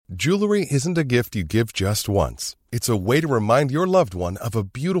Jewelry isn't a gift you give just once. It's a way to remind your loved one of a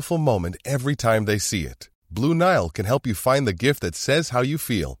beautiful moment every time they see it. Blue Nile can help you find the gift that says how you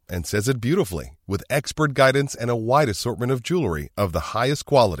feel and says it beautifully, with expert guidance and a wide assortment of jewelry of the highest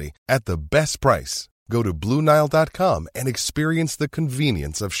quality at the best price. Go to BlueNile.com and experience the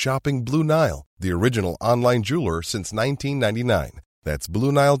convenience of shopping Blue Nile, the original online jeweler since 1999. That's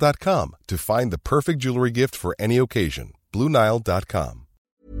BlueNile.com to find the perfect jewelry gift for any occasion. BlueNile.com.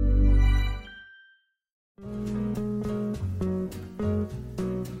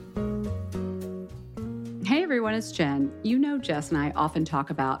 Hey everyone, it's Jen. You know Jess and I often talk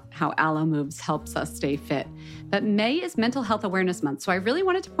about how Alo Moves helps us stay fit. But May is Mental Health Awareness Month, so I really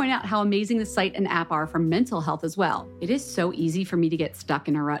wanted to point out how amazing the site and app are for mental health as well. It is so easy for me to get stuck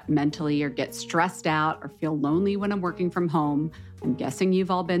in a rut mentally or get stressed out or feel lonely when I'm working from home. I'm guessing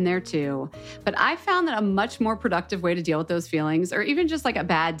you've all been there too. But I found that a much more productive way to deal with those feelings, or even just like a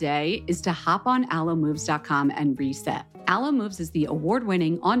bad day, is to hop on alomoves.com and reset. Alo Moves is the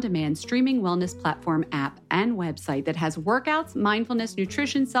award-winning, on-demand streaming wellness platform, app, and website that has workouts, mindfulness,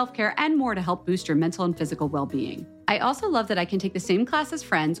 nutrition, self-care, and more to help boost your mental and physical well-being. I also love that I can take the same class as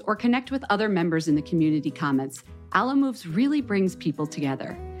friends or connect with other members in the community comments. Alo Moves really brings people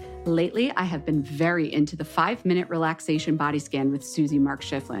together. Lately, I have been very into the 5-minute relaxation body scan with Susie Mark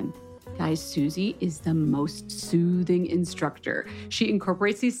Schifflin. Guys, Susie is the most soothing instructor. She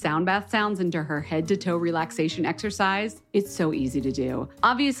incorporates these sound bath sounds into her head-to-toe relaxation exercise. It's so easy to do.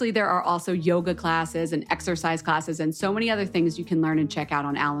 Obviously, there are also yoga classes and exercise classes and so many other things you can learn and check out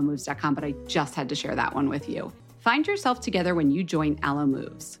on alomoves.com, but I just had to share that one with you. Find yourself together when you join Alo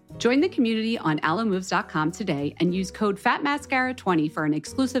Moves. Join the community on alomoves.com today and use code FATMASCARA20 for an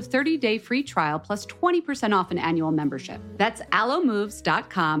exclusive 30-day free trial plus 20% off an annual membership. That's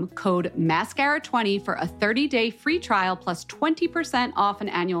alomoves.com, code MASCARA20 for a 30-day free trial plus 20% off an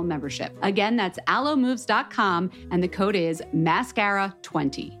annual membership. Again, that's alomoves.com and the code is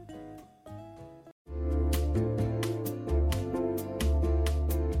MASCARA20.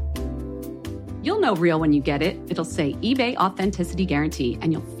 You'll know real when you get it. It'll say eBay Authenticity Guarantee,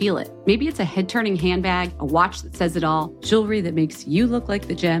 and you'll feel it. Maybe it's a head-turning handbag, a watch that says it all, jewelry that makes you look like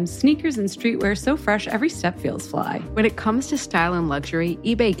the gem, sneakers and streetwear so fresh every step feels fly. When it comes to style and luxury,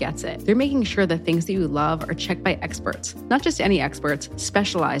 eBay gets it. They're making sure the things that you love are checked by experts. Not just any experts,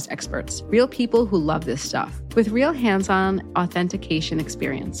 specialized experts. Real people who love this stuff. With real hands-on authentication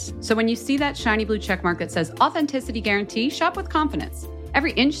experience. So when you see that shiny blue checkmark that says Authenticity Guarantee, shop with confidence.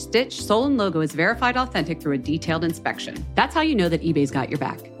 Every inch, stitch, sole, and logo is verified authentic through a detailed inspection. That's how you know that eBay's got your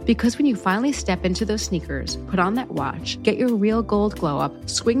back. Because when you finally step into those sneakers, put on that watch, get your real gold glow up,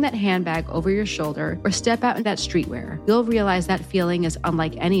 swing that handbag over your shoulder, or step out in that streetwear, you'll realize that feeling is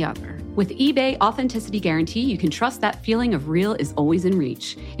unlike any other. With eBay Authenticity Guarantee, you can trust that feeling of real is always in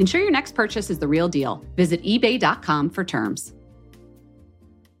reach. Ensure your next purchase is the real deal. Visit ebay.com for terms.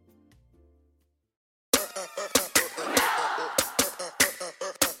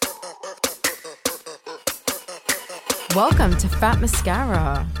 Welcome to Fat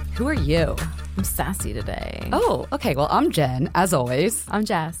Mascara. Who are you? I'm sassy today. Oh, okay. Well, I'm Jen, as always. I'm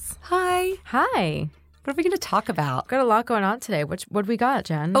Jess. Hi. Hi. What are we going to talk about? Got a lot going on today. What we got,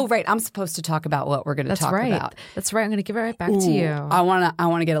 Jen? Oh, right. I'm supposed to talk about what we're going to talk about. That's right. I'm going to give it right back to you. I want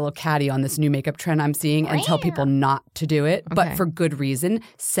to get a little catty on this new makeup trend I'm seeing and tell people not to do it, but for good reason.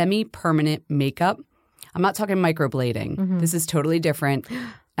 Semi-permanent makeup. I'm not talking microblading. Mm-hmm. This is totally different.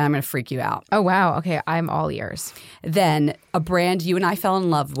 And I'm going to freak you out. Oh, wow. Okay. I'm all ears. Then a brand you and I fell in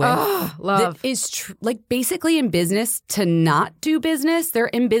love with. Oh, love. That is basically in business to not do business. They're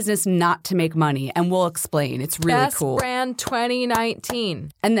in business not to make money. And we'll explain. It's really Best cool. Brand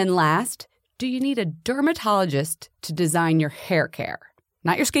 2019. And then last, do you need a dermatologist to design your hair care?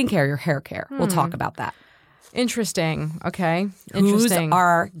 Not your skincare, your hair care. We'll talk about that. Interesting. Okay. Who's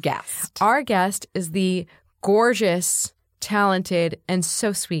our guest? Our guest is the gorgeous, talented, and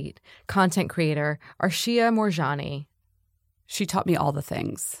so sweet content creator, Arshia Morjani. She taught me all the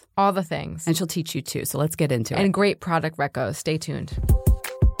things. All the things. And she'll teach you too, so let's get into it. And great product recos. Stay tuned.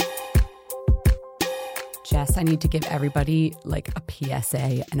 Jess, I need to give everybody like a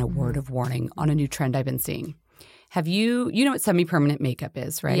PSA and a word of warning on a new trend I've been seeing. Have you know what semi-permanent makeup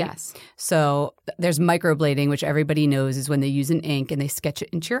is, right? Yes. So there's microblading, which everybody knows is when they use an ink and they sketch it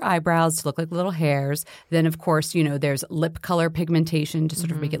into your eyebrows to look like little hairs. Then, of course, there's lip color pigmentation to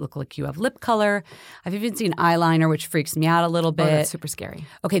sort of make it look like you have lip color. I've even seen eyeliner, which freaks me out a little bit. Oh, that's super scary.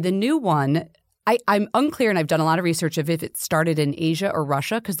 Okay, the new one I'm unclear, and I've done a lot of research of if it started in Asia or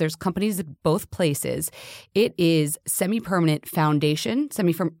Russia, because there's companies at both places. It is semi-permanent foundation,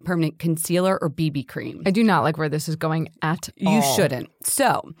 semi-permanent concealer, or BB cream. I do not like where this is going at all. You shouldn't.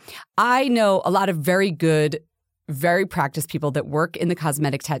 So I know a lot of very good, very practiced people that work in the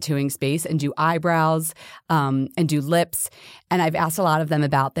cosmetic tattooing space and do eyebrows and do lips. And I've asked a lot of them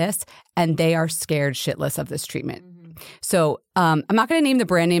about this, and they are scared shitless of this treatment. So I'm not going to name the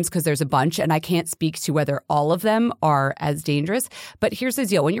brand names because there's a bunch, and I can't speak to whether all of them are as dangerous. But here's the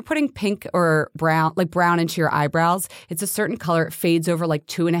deal. When you're putting pink or brown, like brown into your eyebrows, it's a certain color. It fades over like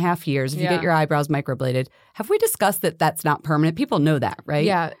 2.5 years if you get your eyebrows microbladed. Have we discussed that that's not permanent? People know that, right?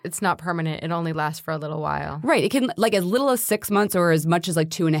 Yeah, it's not permanent. It only lasts for a little while. Right. It can like as little as 6 months or as much as like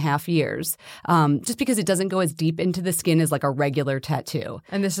 2.5 years, just because it doesn't go as deep into the skin as like a regular tattoo.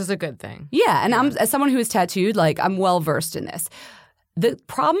 And this is a good thing. Yeah. And I'm, as someone who is tattooed, like I'm well versed in this. The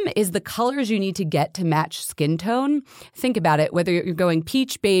problem is the colors you need to get to match skin tone. Think about it, whether you're going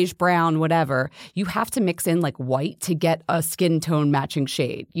peach, beige, brown, whatever, you have to mix in like white to get a skin tone matching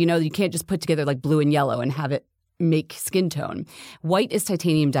shade. You know, you can't just put together like blue and yellow and have it make skin tone. White is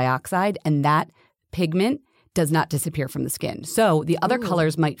titanium dioxide, and that pigment does not disappear from the skin. So the other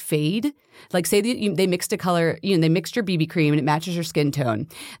colors might fade. Like say they mixed a color, they mixed your BB cream and it matches your skin tone.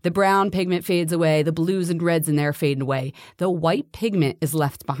 The brown pigment fades away. The blues and reds in there fade away. The white pigment is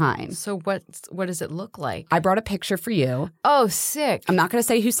left behind. So what does it look like? I brought a picture for you. Oh, sick. I'm not going to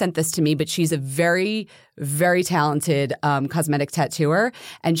say who sent this to me, but she's a very, very talented cosmetic tattooer.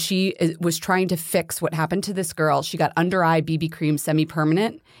 And she was trying to fix what happened to this girl. She got under eye BB cream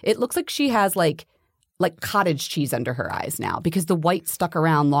semi-permanent. It looks like she has like cottage cheese under her eyes now because the white stuck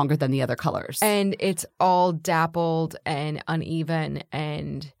around longer than the other colors. And it's all dappled and uneven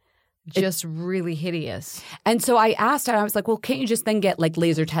and just really hideous. And so I asked her, I was like, well, can't you just then get like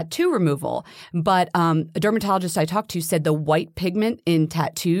laser tattoo removal? But a dermatologist I talked to said the white pigment in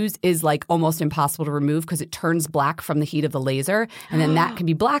tattoos is like almost impossible to remove because it turns black from the heat of the laser. And then that can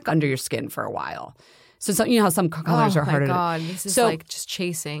be black under your skin for a while. So you know how some colors are harder. Oh, my God. This is like just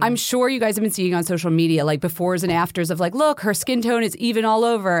chasing. I'm sure you guys have been seeing on social media like befores and afters of like, look, her skin tone is even all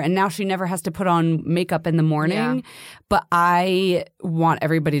over and now she never has to put on makeup in the morning. Yeah. But I want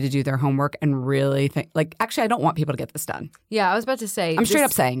everybody to do their homework and really think like, actually, I don't want people to get this done. Yeah, I was about to say. I'm straight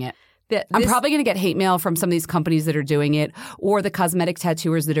up saying it. I'm probably going to get hate mail from some of these companies that are doing it or the cosmetic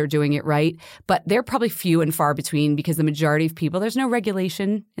tattooers that are doing it right. But they're probably few and far between because the majority of people, there's no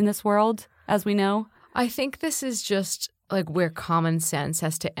regulation in this world, as we know. I think this is just like where common sense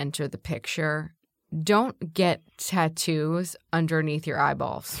has to enter the picture. Don't get tattoos underneath your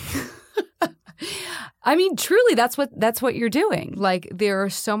eyeballs. I mean, truly, that's what you're doing. Like there are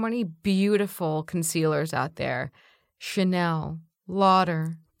so many beautiful concealers out there. Chanel,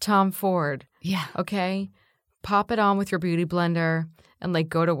 Lauder, Tom Ford. Yeah. Okay? Pop it on with your beauty blender and like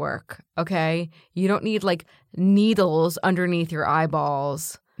go to work. Okay? You don't need like needles underneath your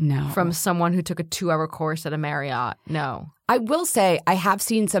eyeballs. No. From someone who took a 2-hour course at a Marriott. No. I will say I have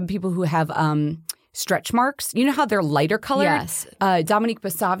seen some people who have stretch marks. You know how they're lighter colored? Yes. Dominique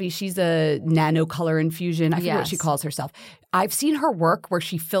Basavi, she's a nano color infusion. I forget what she calls herself. I've seen her work where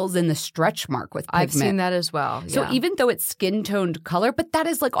she fills in the stretch mark with pigment. I've seen that as well. So even though it's skin-toned color, but that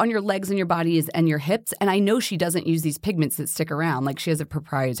is like on your legs and your bodies and your hips. And I know she doesn't use these pigments that stick around. Like she has a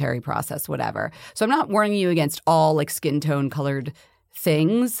proprietary process, whatever. So I'm not warning you against all like skin-tone colored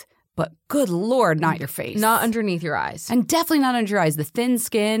things, but good Lord, not your face. Not underneath your eyes. And definitely not under your eyes. The thin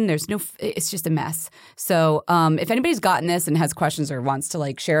skin, it's just a mess. So if anybody's gotten this and has questions or wants to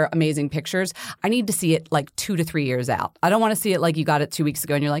like share amazing pictures, I need to see it like 2 to 3 years out. I don't want to see it like you got it 2 weeks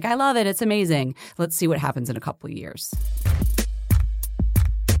ago and you're like, I love it, it's amazing. Let's see what happens in a couple of years.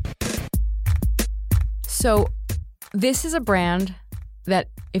 So this is a brand that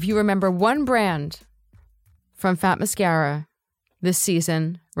if you remember one brand from Fat Mascara this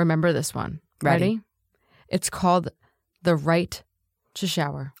season, remember this one. Ready? It's called The Right to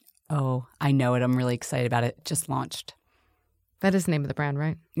Shower. Oh, I know it. I'm really excited about it. Just launched. That is the name of the brand,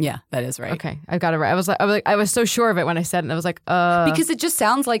 right? Yeah, that is right. Okay, I got it right. I was so sure of it when I said it. I was like, because it just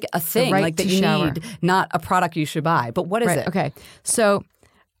sounds like a thing, right like that you need, not a product you should buy. But what is it? Okay, so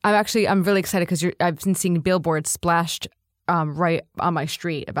I'm really excited because I've been seeing billboards splashed right on my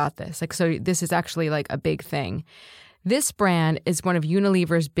street about this. Like, so this is actually like a big thing. This brand is one of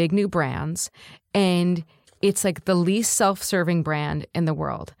Unilever's big new brands, and it's like the least self-serving brand in the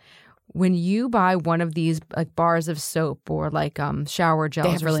world. When you buy one of these like bars of soap or like shower gels,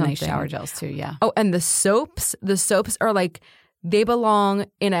 they have really nice something, shower gels too. Yeah. Oh, and the soaps are like they belong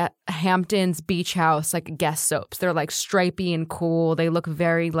in a Hamptons beach house, like guest soaps. They're like stripy and cool. They look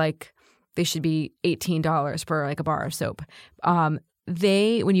very like they should be $18 for like a bar of soap.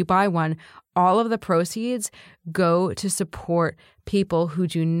 When you buy one, all of the proceeds go to support people who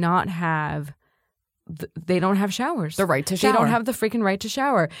do not have, they don't have showers. The right to shower. They don't have the freaking right to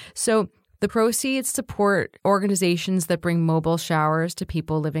shower. So the proceeds support organizations that bring mobile showers to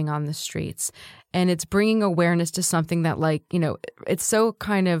people living on the streets. And it's bringing awareness to something that, like, you know, it's so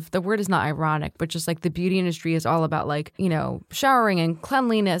kind of, the word is not ironic, but just like the beauty industry is all about, like, you know, showering and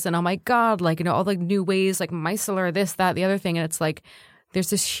cleanliness and, oh my God, like, you know, all the new ways, like micellar, this, that, the other thing. And it's like, there's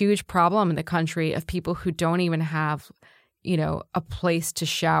this huge problem in the country of people who don't even have, you know, a place to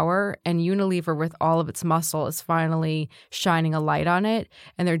shower, and Unilever with all of its muscle is finally shining a light on it.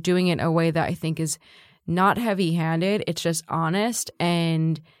 And they're doing it in a way that I think is not heavy-handed. It's just honest,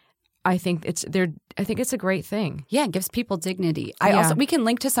 and I think it's a great thing. Yeah, it gives people dignity. We can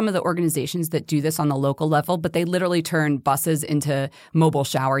link to some of the organizations that do this on the local level, but they literally turn buses into mobile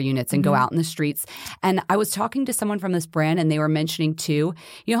shower units and go out in the streets. And I was talking to someone from this brand, and they were mentioning too,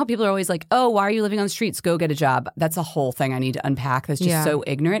 you know how people are always like, oh, why are you living on the streets? Go get a job. That's a whole thing I need to unpack. That's just so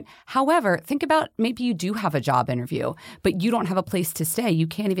ignorant. However, think about maybe you do have a job interview, but you don't have a place to stay. You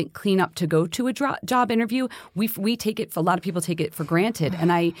can't even clean up to go to a job interview. We take it, a lot of people take it for granted.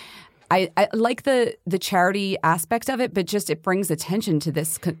 And I like the charity aspect of it, but just it brings attention to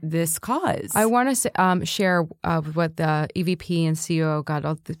this cause. I want to share what the EVP and CEO, God,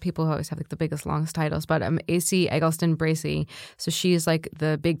 all the people who always have like the biggest, longest titles, but AC Eggleston Bracey. So she's like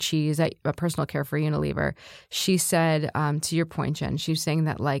the big cheese at personal care for Unilever. She said, to your point, Jen, she was saying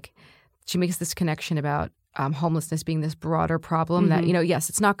that like she makes this connection about homelessness being this broader problem that, you know, yes,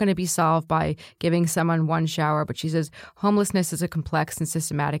 it's not going to be solved by giving someone one shower, but she says homelessness is a complex and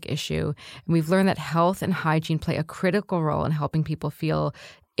systematic issue. And we've learned that health and hygiene play a critical role in helping people feel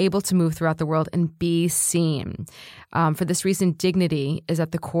able to move throughout the world and be seen. For this reason, dignity is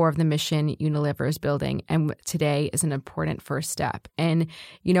at the core of the mission Unilever is building, and today is an important first step. And,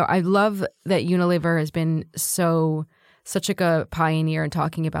 you know, I love that Unilever has been such like a pioneer in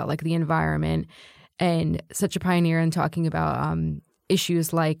talking about like the environment, and such a pioneer in talking about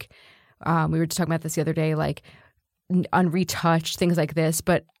issues like, we were just talking about this the other day, like unretouched, things like this,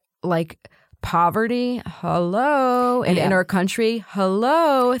 but like poverty, hello, and in our country,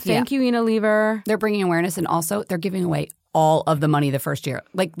 hello, thank you, Unilever. They're bringing awareness, and also they're giving away all of the money the first year.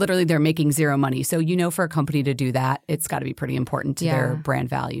 Like literally they're making zero money. So you know for a company to do that, it's got to be pretty important to their brand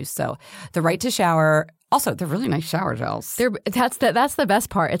values. So the right to shower. Also, they're really nice shower gels. That's the best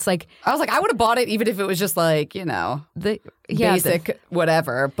part. It's like I was like, I would have bought it even if it was just like, you know, basic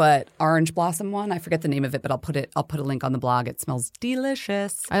whatever. But orange blossom one, I forget the name of it, but I'll put a link on the blog. It smells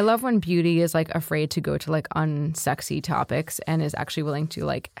delicious. I love when beauty is like afraid to go to like unsexy topics and is actually willing to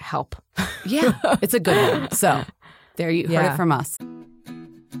like help. Yeah, it's a good one. So there you heard it from us.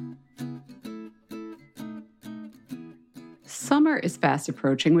 Summer is fast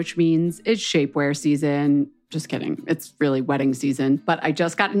approaching, which means it's shapewear season. Just kidding. It's really wedding season. But I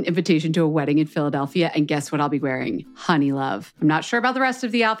just got an invitation to a wedding in Philadelphia, and guess what I'll be wearing? Honeylove. I'm not sure about the rest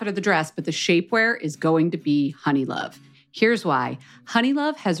of the outfit or the dress, but the shapewear is going to be Honeylove. Here's why.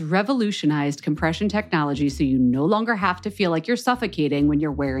 Honeylove has revolutionized compression technology so you no longer have to feel like you're suffocating when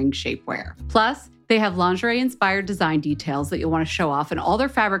you're wearing shapewear. Plus, they have lingerie-inspired design details that you'll want to show off, and all their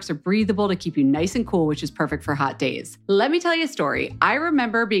fabrics are breathable to keep you nice and cool, which is perfect for hot days. Let me tell you a story. I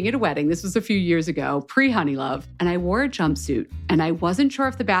remember being at a wedding, this was a few years ago, pre-Honeylove, and I wore a jumpsuit, and I wasn't sure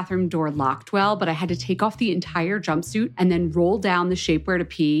if the bathroom door locked well, but I had to take off the entire jumpsuit and then roll down the shapewear to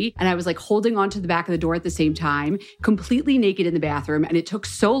pee, and I was like holding onto the back of the door at the same time, completely naked in the bathroom, and it took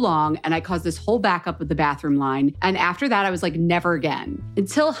so long, and I caused this whole backup of the bathroom line, and after that, I was like, never again.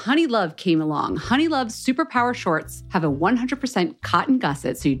 Until Honeylove came along. Honeylove's Superpower shorts have a 100% cotton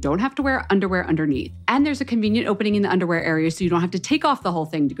gusset, so you don't have to wear underwear underneath. And there's a convenient opening in the underwear area, so you don't have to take off the whole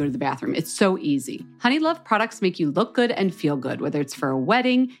thing to go to the bathroom. It's so easy. Honeylove products make you look good and feel good, whether it's for a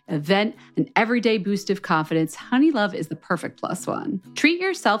wedding, event, an everyday boost of confidence. Honeylove is the perfect plus one. Treat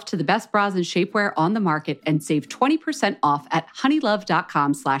yourself to the best bras and shapewear on the market and save 20% off at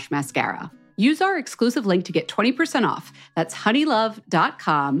honeylove.com/mascara. Use our exclusive link to get 20% off. That's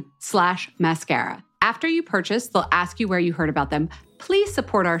honeylove.com/mascara. After you purchase, they'll ask you where you heard about them. Please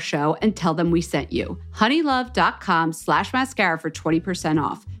support our show and tell them we sent you. honeylove.com/mascara for 20%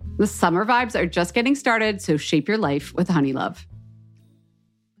 off. The summer vibes are just getting started, so shape your life with Honeylove.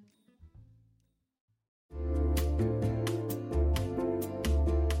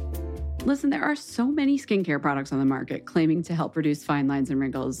 Listen, there are so many skincare products on the market claiming to help reduce fine lines and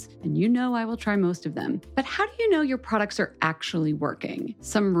wrinkles, and you know I will try most of them. But how do you know your products are actually working?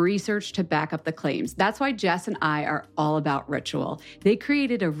 Some research to back up the claims. That's why Jess and I are all about Ritual. They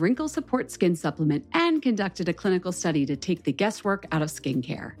created a wrinkle support skin supplement and conducted a clinical study to take the guesswork out of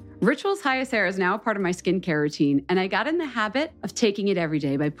skincare. Ritual's Hyacera is now a part of my skincare routine, and I got in the habit of taking it every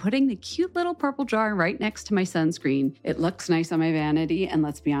day by putting the cute little purple jar right next to my sunscreen. It looks nice on my vanity, and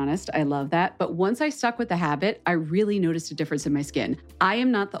let's be honest, I love that. But once I stuck with the habit, I really noticed a difference in my skin. I am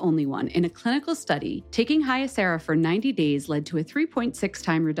not the only one. In a clinical study, taking Hyacera for 90 days led to a 3.6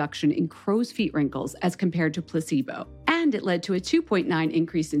 time reduction in crow's feet wrinkles as compared to placebo. And it led to a 2.9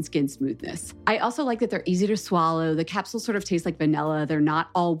 increase in skin smoothness. I also like that they're easy to swallow. The capsules sort of taste like vanilla. They're not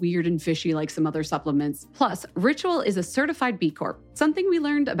all weird and fishy like some other supplements. Plus, Ritual is a certified B Corp, something we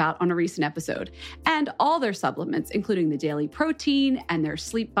learned about on a recent episode. And all their supplements, including the daily protein and their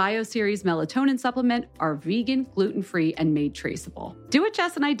Sleep Bio Series melatonin supplement, are vegan, gluten-free, and made traceable. Do what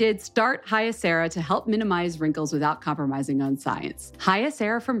Jess and I did, start Hyacera to help minimize wrinkles without compromising on science.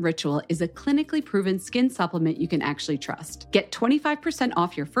 Hyacera from Ritual is a clinically proven skin supplement you can actually trust. Get 25%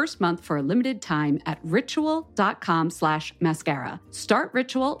 off your first month for a limited time at ritual.com/mascara. Start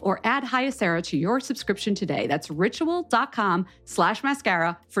Ritual or add Hyacera to your subscription today. That's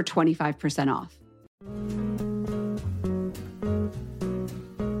ritual.com/mascara for 25% off.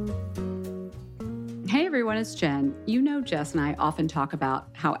 Hey everyone, it's Jen. You know Jess and I often talk about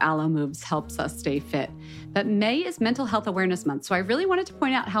how Alo Moves helps us stay fit. But May is Mental Health Awareness Month, so I really wanted to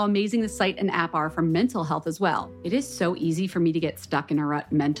point out how amazing the site and app are for mental health as well. It is so easy for me to get stuck in a rut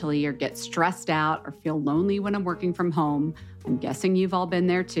mentally or get stressed out or feel lonely when I'm working from home. I'm guessing you've all been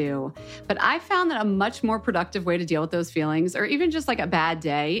there too. But I found that a much more productive way to deal with those feelings, or even just like a bad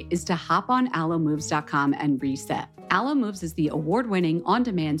day, is to hop on alomoves.com and reset. Alo Moves is the award-winning,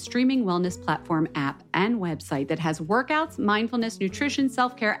 on-demand streaming wellness platform, app, and website that has workouts, mindfulness, nutrition,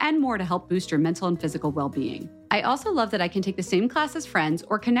 self-care, and more to help boost your mental and physical well-being. I also love that I can take the same class as friends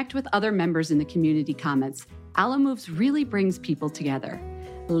or connect with other members in the community comments. Alo Moves really brings people together.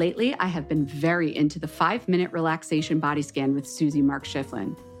 Lately, I have been very into the 5-minute relaxation body scan with Susie Mark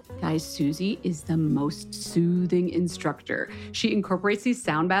Schifflin. Guys, Susie is the most soothing instructor. She incorporates these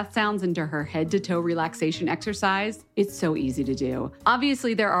sound bath sounds into her head-to-toe relaxation exercise. It's so easy to do.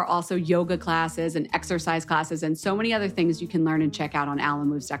 Obviously, there are also yoga classes and exercise classes and so many other things you can learn and check out on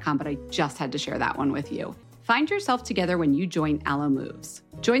alomoves.com, but I just had to share that one with you. Find yourself together when you join Alo Moves.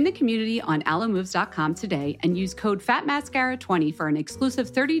 Join the community on alomoves.com today and use code FATMASCARA20 for an exclusive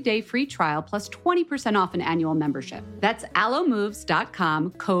 30-day free trial plus 20% off an annual membership. That's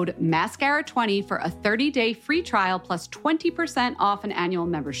alomoves.com, code MASCARA20 for a 30-day free trial plus 20% off an annual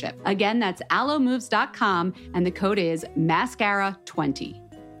membership. Again, that's alomoves.com and the code is MASCARA20.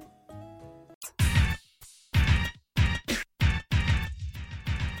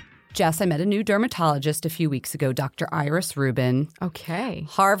 Jess, I met a new dermatologist a few weeks ago, Dr. Iris Rubin. Okay.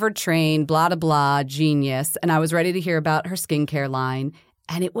 Harvard trained, blah, blah, blah, genius. And I was ready to hear about her skincare line.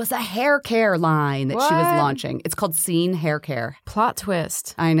 And it was a hair care line that she was launching. It's called Scene Hair Care. Plot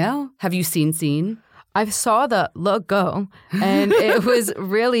twist. I know. Have you seen Scene? I saw the logo, and it was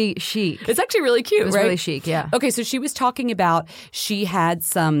really chic. It's actually really cute, right? It was really chic, yeah. Okay, so she was talking about she had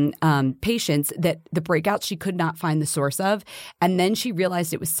some patients that the breakouts she could not find the source of, and then she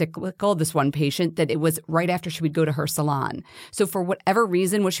realized it was cyclical, this one patient, that it was right after she would go to her salon. So for whatever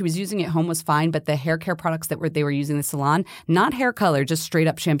reason, what she was using at home was fine, but the hair care products that they were using in the salon, not hair color, just straight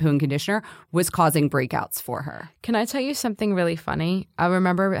up shampoo and conditioner, was causing breakouts for her. Can I tell you something really funny? I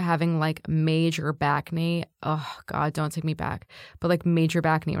remember having like major back knee. Oh, God, don't take me back. But like major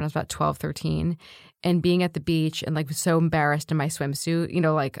back knee when I was about 12, 13 and being at the beach and like so embarrassed in my swimsuit, you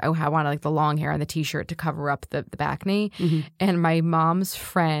know, like I wanted like the long hair and the t-shirt to cover up the back knee. Mm-hmm. And my mom's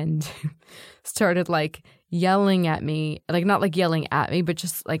friend started like yelling at me, like not like yelling at me, but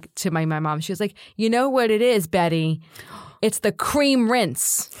just like to my mom. She was like, you know what it is, Betty? It's the cream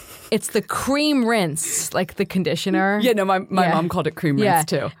rinse. It's the cream rinse, like the conditioner. Yeah, no, my mom called it cream rinse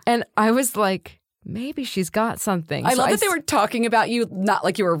too. And I was like, maybe she's got something. I love that they were talking about you, not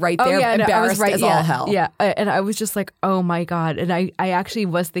like you were right there, embarrassed as all hell. Yeah, and I was just like, oh my God. And I actually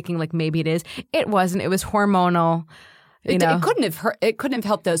was thinking like maybe it is. It wasn't. It was hormonal. You know? It couldn't have hurt. It couldn't have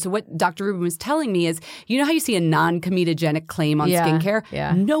helped though. So what Dr. Rubin was telling me is, you know how you see a non-comedogenic claim on skincare?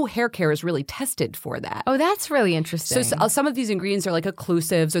 Yeah. No hair care is really tested for that. Oh, that's really interesting. So some of these ingredients are like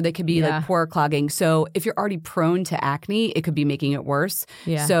occlusives, or they could be like pore clogging. So if you're already prone to acne, it could be making it worse.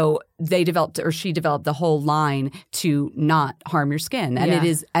 Yeah. So she developed the whole line to not harm your skin,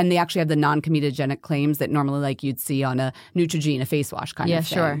 and they actually have the non-comedogenic claims that normally like you'd see on a Neutrogena face wash kind of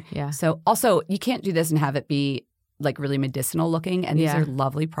thing. Yeah, sure. Yeah. So also you can't do this and have it be like really medicinal looking, and these are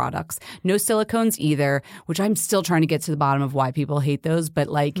lovely products. No silicones either, which I'm still trying to get to the bottom of why people hate those. But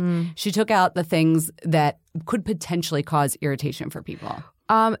like she took out the things that could potentially cause irritation for people.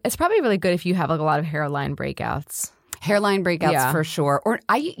 It's probably really good if you have like a lot of hairline breakouts. Hairline breakouts for sure. Or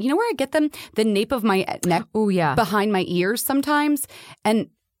you know where I get them? The nape of my neck behind my ears sometimes.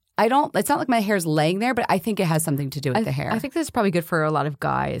 And it's not like my hair's laying there, but I think it has something to do with the hair. I think this is probably good for a lot of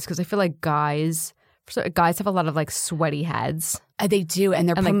guys because I feel like guys have a lot of like sweaty heads. They do. And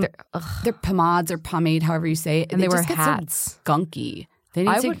they're pomades or pomade, however you say it. And they wear just hats. Get so gunky.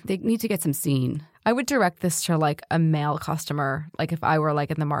 They need to get some seen. I would direct this to like a male customer. Like if I were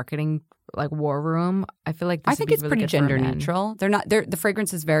like in the marketing like war room, I feel like this would be it's really pretty good for gender men. neutral. The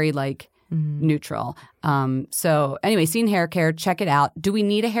fragrance is very like neutral. So anyway, Scene Hair Care, check it out. Do we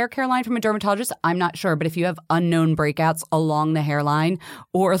need a hair care line from a dermatologist? I'm not sure, but if you have unknown breakouts along the hairline,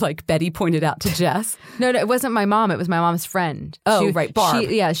 or like Betty pointed out to Jess. No, it wasn't my mom. It was my mom's friend. Oh, right, Barb.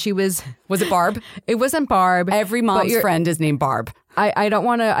 She was. Was it Barb? It wasn't Barb. Every mom's friend is named Barb. I don't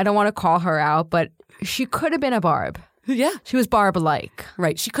want to call her out, but she could have been a Barb. Yeah. She was Barb-like.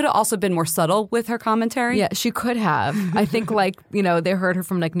 Right. She could have also been more subtle with her commentary. Yeah, she could have. I think like, they heard her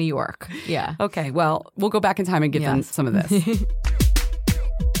from like New York. Yeah. Okay. Well, we'll go back in time and give them some of this.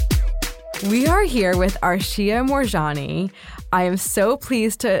 We are here with Arshia Moorjani. I am so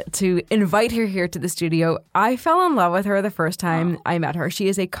pleased to invite her here to the studio. I fell in love with her the first time I met her. She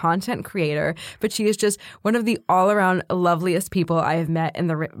is a content creator, but she is just one of the all-around loveliest people I have met in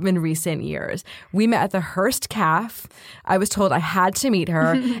recent years. We met at the Hearst Caf. I was told I had to meet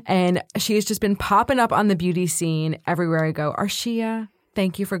her, and she has just been popping up on the beauty scene everywhere I go. Arshia,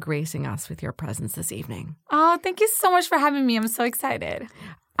 thank you for gracing us with your presence this evening. Oh, thank you so much for having me. I'm so excited.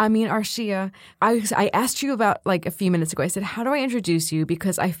 I mean, Arshia, I asked you about like a few minutes ago. I said, how do I introduce you?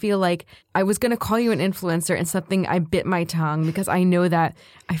 Because I feel like I was going to call you an influencer, and something I bit my tongue because I know that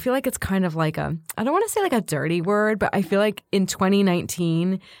I feel like it's kind of like I don't want to say like a dirty word, but I feel like in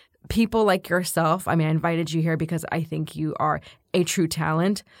 2019, people like yourself, I invited you here because I think you are a true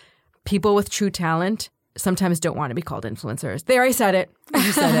talent. People with true talent sometimes don't want to be called influencers. There, I said it.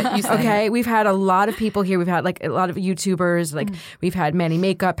 You said it. Okay, we've had a lot of people here. We've had like a lot of YouTubers. Like we've had Manny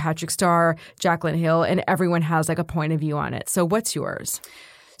Makeup, Patrick Starr, Jaclyn Hill, and everyone has like a point of view on it. So what's yours?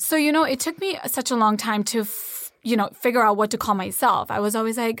 So, it took me such a long time to figure out what to call myself. I was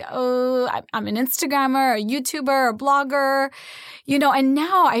always like, oh, I'm an Instagrammer, a YouTuber, a blogger, and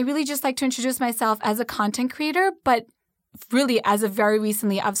now I really just like to introduce myself as a content creator, but really, as of very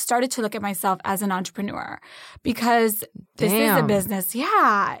recently, I've started to look at myself as an entrepreneur because this is a business.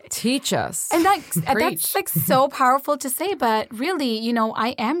 Yeah. Teach us. And that's like so powerful to say, but really,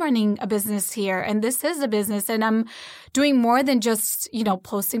 I am running a business here, and this is a business, and I'm doing more than just,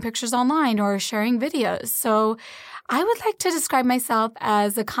 posting pictures online or sharing videos. So I would like to describe myself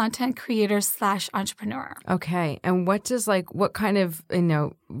as a content creator / entrepreneur. Okay. And what kind of,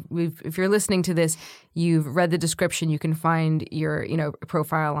 if you're listening to this, you've read the description, you can find your,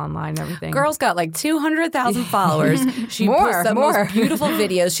 profile online and everything. Girl's got like 200,000 followers. She posts the most beautiful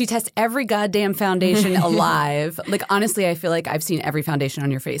videos. She tests every goddamn foundation alive. Like, honestly, I feel like I've seen every foundation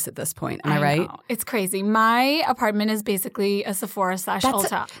on your face at this point. Am I right? Know. It's crazy. My apartment is basically a Sephora /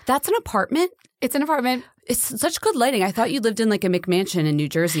 Ulta. That's an apartment? It's an apartment. It's such good lighting. I thought you lived in like a McMansion in New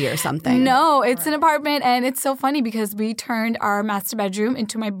Jersey or something. No, it's an apartment, and it's so funny because we turned our master bedroom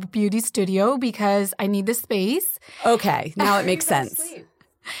into my beauty studio because I need the space. Okay, now it makes sense.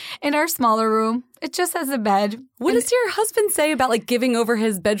 In our smaller room, it just has a bed. What does your husband say about like giving over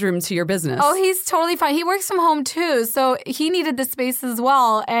his bedroom to your business? Oh, he's totally fine. He works from home too, so he needed the space as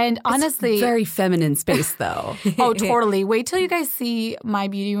well. And honestly, it's very feminine space though. Oh, totally. Wait till you guys see my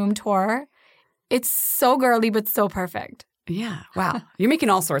beauty room tour. It's so girly, but so perfect. Yeah. Wow. You're making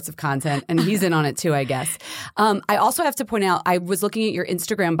all sorts of content, and he's in on it too, I guess. I also have to point out, I was looking at your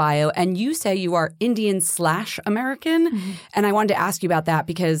Instagram bio, and you say you are Indian / American. Mm-hmm. And I wanted to ask you about that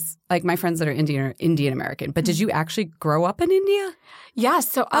because, like, my friends that are Indian are Indian American. But did you actually grow up in India? Yeah.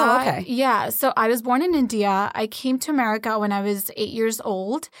 So, okay. Yeah. So I was born in India. I came to America when I was 8 years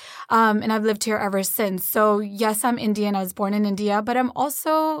old, and I've lived here ever since. So, yes, I'm Indian. I was born in India, but I'm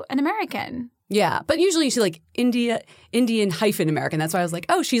also an American. Yeah, but usually you see like Indian-American. That's why I was like,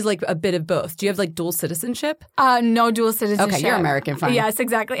 oh, she's like a bit of both. Do you have like dual citizenship? No dual citizenship. Okay, you're American, fine. Yes,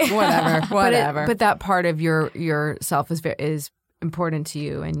 exactly. Whatever. But that part of yourself is important to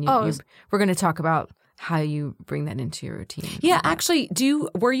you, and we're going to talk about how you bring that into your routine. Yeah, actually,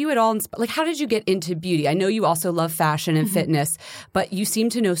 were you at all like how did you get into beauty? I know you also love fashion and fitness, but you seem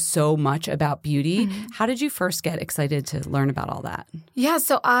to know so much about beauty. How did you first get excited to learn about all that? Yeah,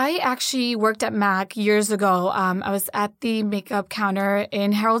 so I actually worked at MAC years ago. I was at the makeup counter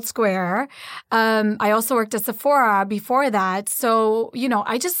in Herald Square. I also worked at Sephora before that. So,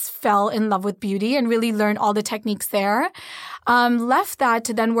 I just fell in love with beauty and really learned all the techniques there. Left that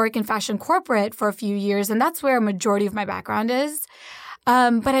to then work in fashion corporate for a few years, and that's where a majority of my background is.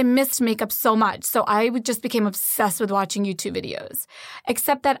 But I missed makeup so much, so I just became obsessed with watching YouTube videos.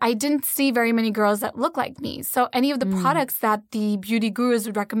 Except that I didn't see very many girls that look like me. So any of the products that the beauty gurus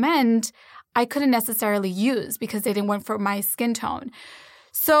would recommend, I couldn't necessarily use because they didn't work for my skin tone.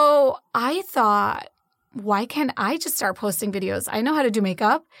 So I thought, why can't I just start posting videos? I know how to do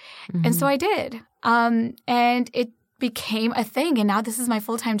makeup. And so I did. And it became a thing, and now this is my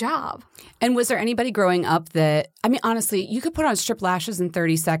full-time job. And was there anybody growing up that, I mean, honestly, you could put on strip lashes in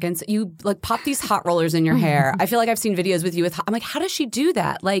 30 seconds. You like pop these hot rollers in your hair. I feel like I've seen videos with you with, I'm like, how does she do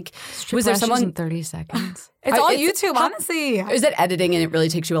that? Like, strip was there lashes someone in 30 seconds? It's all YouTube, honestly. Is it editing and it really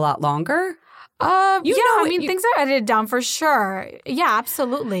takes you a lot longer? Things are edited down for sure. Yeah,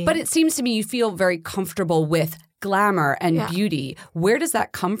 absolutely. But it seems to me you feel very comfortable with glamour and beauty. Where does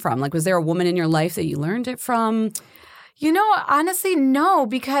that come from? Like, was there a woman in your life that you learned it from? Honestly, no,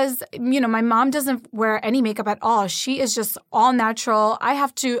 because, my mom doesn't wear any makeup at all. She is just all natural.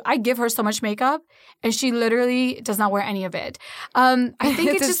 I give her so much makeup, and she literally does not wear any of it. I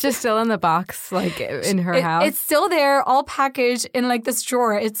think it's just still in the box, like in her house. It's still there, all packaged in like this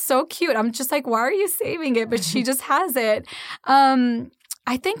drawer. It's so cute. I'm just like, why are you saving it? But she just has it.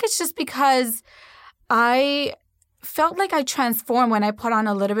 I think it's just because I felt like I transformed when I put on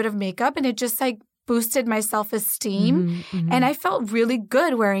a little bit of makeup, and it just like boosted my self-esteem. And I felt really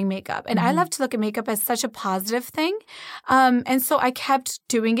good wearing makeup. And I love to look at makeup as such a positive thing. And so I kept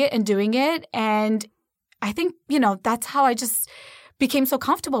doing it. And I think, that's how I just became so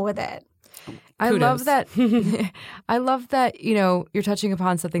comfortable with it. I love that. I love that, you're touching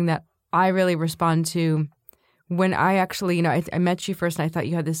upon something that I really respond to. When I actually, I met you first and I thought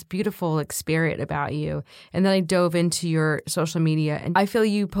you had this beautiful spirit about you. And then I dove into your social media, and I feel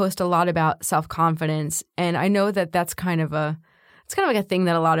you post a lot about self-confidence. And I know that that's kind of like a thing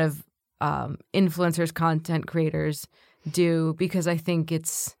that a lot of influencers, content creators do, because I think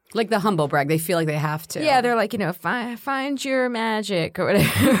it's like the humble brag. They feel like they have to. Yeah, they're like, find your magic or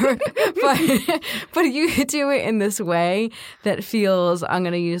whatever. but you do it in this way that feels, I'm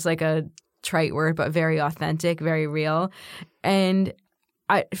going to use like a trite word, but very authentic, very real. And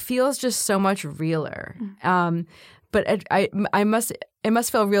it feels just so much realer. But it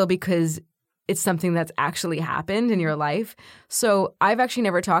must feel real because it's something that's actually happened in your life. So I've actually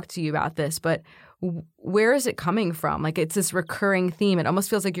never talked to you about this, but where is it coming from? Like, it's this recurring theme. It almost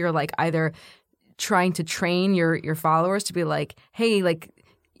feels like you're like either trying to train your followers to be like, hey, like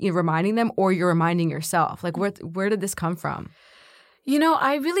you're reminding them, or you're reminding yourself. Like, where did this come from?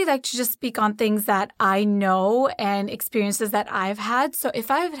 I really like to just speak on things that I know and experiences that I've had. So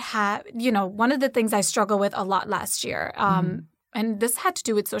if I've had, one of the things I struggled with a lot last year, and this had to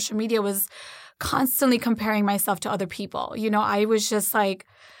do with social media, was constantly comparing myself to other people. I was just like,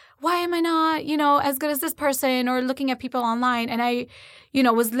 why am I not, as good as this person, or looking at people online. And I,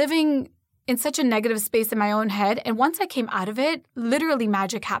 was living in such a negative space in my own head. And once I came out of it, literally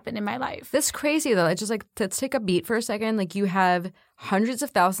magic happened in my life. That's crazy, though. It's just like, let's take a beat for a second. Like, you have hundreds of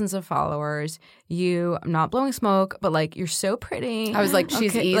thousands of followers. I'm not blowing smoke, but like, you're so pretty. I was like,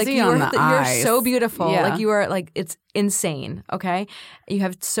 she's easy like, on the eyes. You're so beautiful. Yeah. Like, you are like, it's insane. Okay. You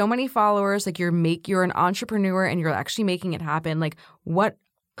have so many followers. Like, you're an entrepreneur and you're actually making it happen. Like,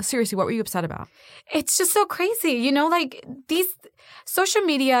 seriously, what were you upset about? It's just so crazy. Like these social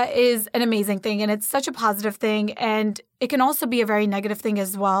media is an amazing thing, and it's such a positive thing, and it can also be a very negative thing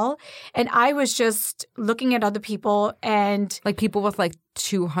as well. And I was just looking at other people, and like people with like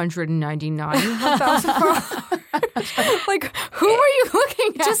 299,000 followers. Like, who are you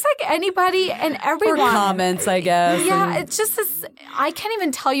looking at? Just like anybody and everyone. Or comments, I guess. Yeah, it's just this, I can't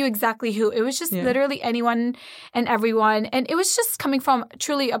even tell you exactly who. It was just literally anyone and everyone. And it was just coming from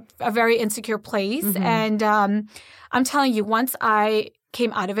truly a very insecure place. And I'm telling you, once I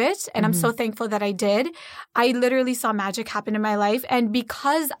came out of it, and I'm so thankful that I did, I literally saw magic happen in my life. And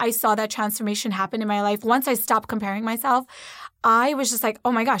because I saw that transformation happen in my life, once I stopped comparing myself, I was just like,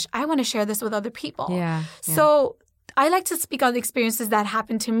 oh my gosh, I want to share this with other people. Yeah. So I like to speak on the experiences that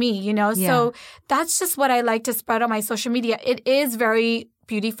happened to me, you know? Yeah. So that's just what I like to spread on my social media. It is very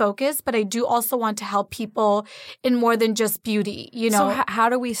beauty focused, but I do also want to help people in more than just beauty, you know? So how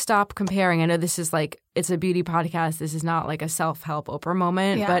do we stop comparing? I know this is like, it's a beauty podcast. This is not like a self-help Oprah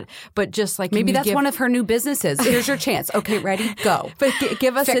moment, but just like maybe that's one of her new businesses. Here's your chance. Okay, ready? Go. But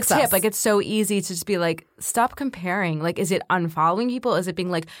give us Fix a tip. us. Like, it's so easy to just be like, stop comparing. Like, is it unfollowing people? Is it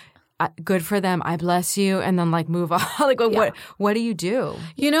being like, good for them, I bless you, and then like move on? Like, what do you do?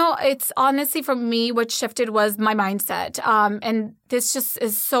 You know, it's honestly for me, what shifted was my mindset. And this just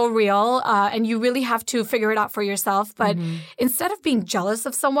is so real. And you really have to figure it out for yourself. But instead of being jealous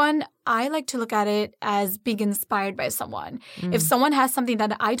of someone, I like to look at it as being inspired by someone. If someone has something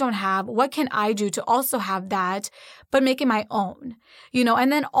that I don't have, what can I do to also have that, but make it my own? You know,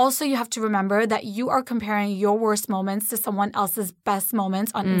 and then also you have to remember that you are comparing your worst moments to someone else's best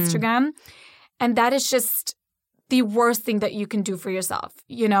moments on Instagram. And that is just the worst thing that you can do for yourself,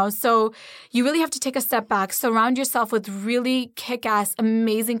 you know? So you really have to take a step back, surround yourself with really kick-ass,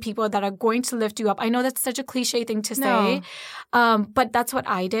 amazing people that are going to lift you up. I know that's such a cliche thing to say, but that's what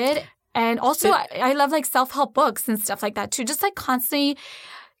I did. And also I love like self-help books and stuff like that too. Just like constantly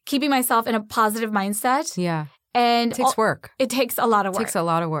keeping myself in a positive mindset. Yeah. And it takes work. It takes a lot of work. It takes a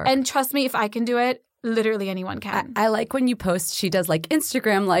lot of work. And trust me, if I can do it, literally anyone can. I like when you post, she does like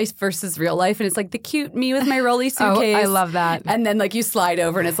Instagram life versus real life. And it's like the cute me with my rolly suitcase. Oh, I love that. And then like you slide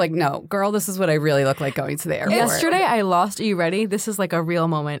over and it's like, no, girl, this is what I really look like going to the airport. Yesterday I lost, are you ready? This is like a real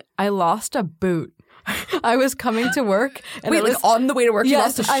moment. I lost a boot. I was coming to work. And wait, like on the way to work, you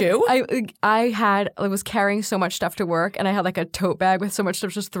lost a shoe? I was carrying so much stuff to work, and I had like a tote bag with so much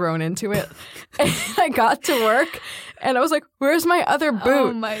stuff just thrown into it. And I got to work, and I was like, "Where's my other boot?"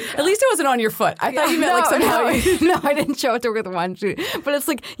 Oh my God. At least it wasn't on your foot. I thought you meant like somehow. No, I didn't show it to work with one shoe. But it's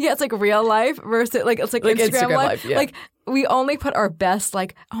like, it's like real life versus like it's like Instagram life. Yeah. Like, we only put our best,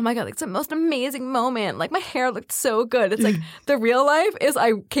 like, oh my God, like, it's the most amazing moment. Like, my hair looked so good. It's like, the real life is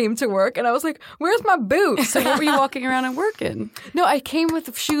I came to work and I was like, where's my boots? So what were you walking around and working? No, I came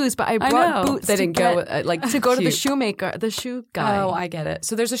with shoes, but I brought boots. They didn't go to go to the shoemaker, the shoe guy. Oh, I get it.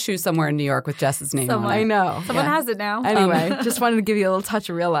 So there's a shoe somewhere in New York with Jess's name on it. I know. Someone has it now. Anyway, just wanted to give you a little touch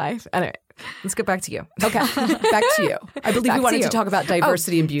of real life. Anyway. Let's get back to you. Okay. Back to you. I believe you wanted to talk about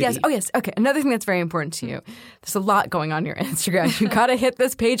diversity and beauty. Yes. Oh, yes. Okay. Another thing that's very important to you, there's a lot going on your Instagram. You got to hit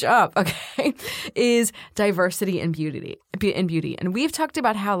this page up, okay, is diversity and beauty. And we've talked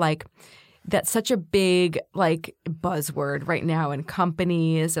about how, like, that's such a big, like, buzzword right now in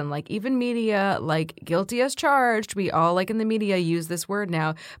companies and, like, even media, like, guilty as charged. We all, like, in the media use this word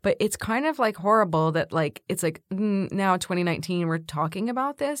now. But it's kind of, like, horrible that, like, it's like now 2019 we're talking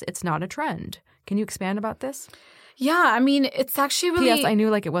about this. It's not a trend. Can you expand about this? Yeah, I mean, it's actually really... P.S. I knew,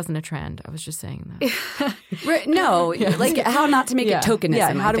 like, it wasn't a trend. I was just saying that. No, like, how not to make it tokenism,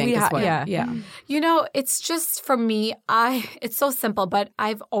 yeah. How I do think, we... is what, yeah. You know, it's just, for me, it's so simple, but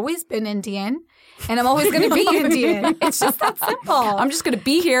I've always been Indian, and I'm always going to be Indian. It's just that simple. I'm just going to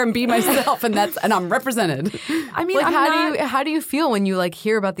be here and be myself, and I'm represented. I mean, like, how do you feel when you, like,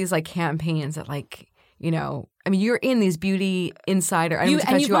 hear about these, like, campaigns that, like, you know... I mean, you're in these beauty insider. You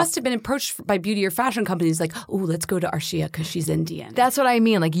must have been approached by beauty or fashion companies like, oh, let's go to Arshia because she's Indian. That's what I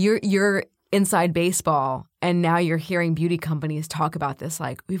mean. Like, you're inside baseball, and now you're hearing beauty companies talk about this.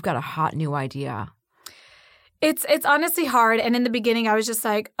 Like, we've got a hot new idea. It's honestly hard. And in the beginning, I was just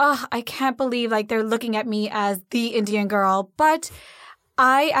like, oh, I can't believe like they're looking at me as the Indian girl. But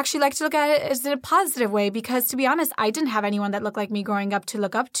I actually like to look at it as in a positive way because, to be honest, I didn't have anyone that looked like me growing up to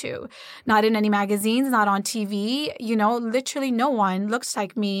look up to. Not in any magazines, not on TV. You know, literally no one looks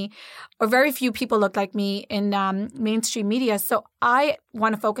like me, or very few people look like me in mainstream media. So I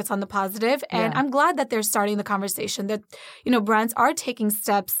want to focus on the positive, and I'm glad that they're starting the conversation, that, you know, brands are taking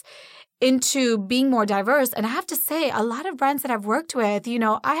steps into being more diverse. And I have to say, a lot of brands that I've worked with, you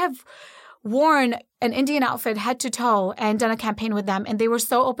know, I have worn an Indian outfit head to toe and done a campaign with them, and they were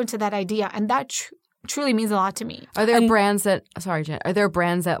so open to that idea, and that truly means a lot to me. Are there brands that Jen, are there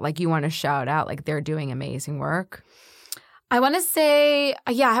brands that like you want to shout out, like they're doing amazing work? I want to say,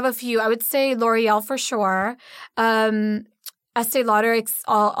 I have a few. I would say L'Oreal for sure. Estee Lauder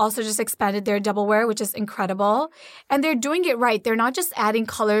also just expanded their double wear, which is incredible. And they're doing it right. They're not just adding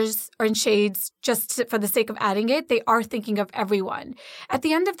colors or shades just for the sake of adding it. They are thinking of everyone. At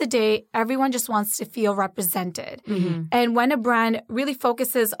the end of the day, everyone just wants to feel represented. Mm-hmm. And when a brand really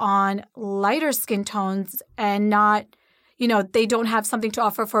focuses on lighter skin tones and not, you know, they don't have something to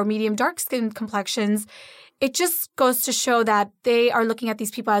offer for medium dark skin complexions, it just goes to show that they are looking at these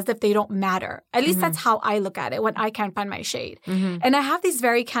people as if they don't matter. At least that's how I look at it when I can't find my shade. And I have these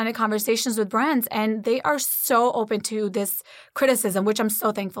very candid conversations with brands, and they are so open to this criticism, which I'm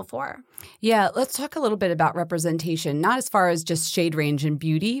so thankful for. Yeah, let's talk a little bit about representation, not as far as just shade range and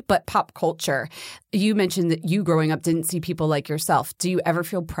beauty, but pop culture. You mentioned that you growing up didn't see people like yourself. Do you ever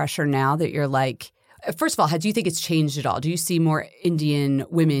feel pressure now that you're like, first of all, do you think it's changed at all? Do you see more Indian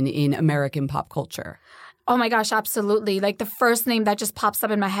women in American pop culture? Oh my gosh, absolutely. Like the first name that just pops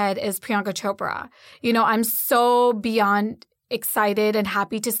up in my head is Priyanka Chopra. You know, I'm so beyond excited and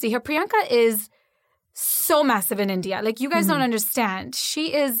happy to see her. Priyanka is so massive in India. Like you guys don't understand.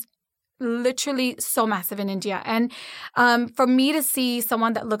 She is literally so massive in India. And for me to see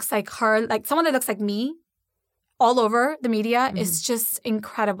someone that looks like her, like someone that looks like me all over the media is just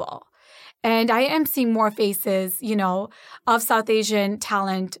incredible. And I am seeing more faces, you know, of South Asian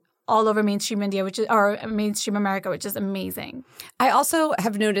talent all over mainstream India, or mainstream America, which is amazing. I also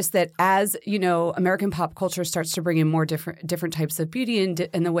have noticed that as, you know, American pop culture starts to bring in more different types of beauty and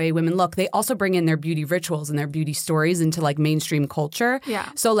the way women look, they also bring in their beauty rituals and their beauty stories into like mainstream culture. Yeah.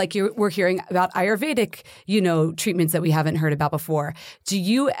 So like we're hearing about Ayurvedic, you know, treatments that we haven't heard about before. Do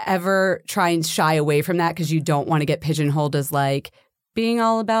you ever try and shy away from that because you don't want to get pigeonholed as like being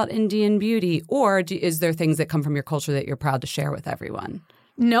all about Indian beauty? Or is there things that come from your culture that you're proud to share with everyone?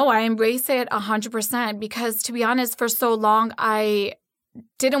 No, I embrace it 100% because, to be honest, for so long, I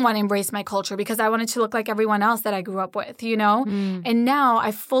didn't want to embrace my culture because I wanted to look like everyone else that I grew up with, you know? And now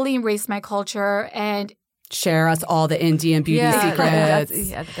I fully embrace my culture and share us all the Indian beauty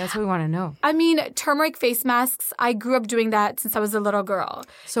secrets. That's what we want to know. I mean, turmeric face masks, I grew up doing that since I was a little girl.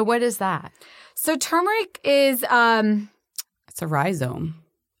 So what is that? So turmeric is it's a rhizome.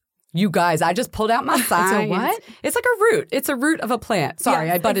 You guys, I just pulled out my science. It's a what? It's like a root. It's a root of a plant. Sorry,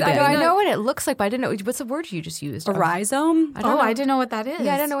 Yes, I butted exactly. in. I know what it looks like, but I didn't know. What's the word you just used? A rhizome? I didn't know what that is.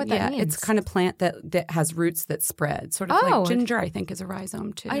 Yeah, I don't know what that means. It's kind of plant that has roots that spread. Sort of like ginger, I think, is a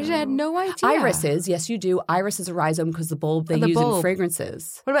rhizome too. I had no idea. Irises, yes, you do. Iris is a rhizome because the bulb they use in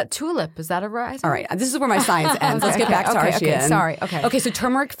fragrances. What about tulip? Is that a rhizome? All right, this is where my science ends. Let's get back to our Okay, sorry. Okay, so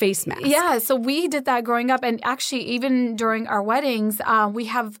turmeric face mask. Yeah, so we did that growing up. And actually, even during our weddings, we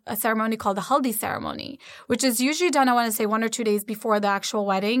have a ceremony called the haldi ceremony, which is usually done, I want to say, 1 or 2 days before the actual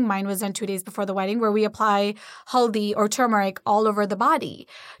wedding. Mine was done 2 days before the wedding, where we apply haldi or turmeric all over the body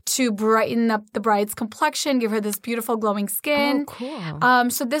to brighten up the bride's complexion, give her this beautiful glowing skin. Oh, cool.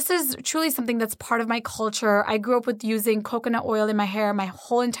 So this is truly something that's part of my culture. I grew up with using coconut oil in my hair my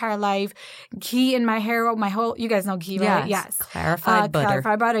whole entire life, ghee in my hair, you guys know ghee, right? Yes. Clarified butter.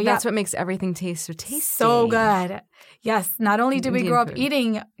 Clarified butter, yeah. That's what makes everything taste so tasty. So good. Yes. Not only did we Indian grow up food.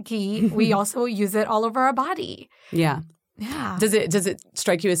 eating ghee, we also use it all over our body. Yeah. Yeah. Does it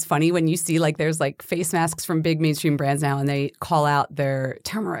strike you as funny when you see like there's like face masks from big mainstream brands now and they call out their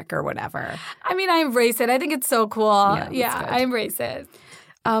turmeric or whatever? I mean, I embrace it. I think it's so cool. Yeah, I embrace it.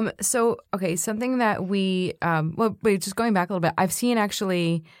 So, okay, something that we, just going back a little bit, I've seen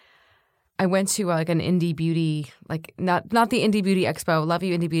actually, I went to like an indie beauty, like not the Indie Beauty Expo, love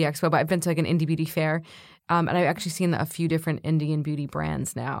you Indie Beauty Expo, but I've been to like an indie beauty fair. And I've actually seen a few different Indian beauty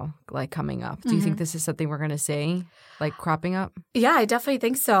brands now, like coming up. Do you think this is something we're going to see, like cropping up? Yeah, I definitely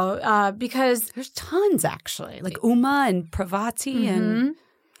think so. Because There's tons actually, like Uma and Pravati and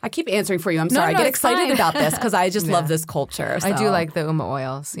I keep answering for you. I'm sorry. no, I get it's excited fine. about this because I just love this culture. I do so. like the Uma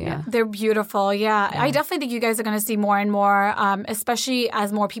oils, yeah. they're beautiful. Yeah. I definitely think you guys are going to see more and more, especially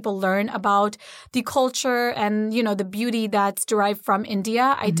as more people learn about the culture and, you know, the beauty that's derived from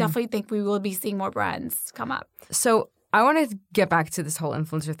India. I definitely think we will be seeing more brands come up. So I want to get back to this whole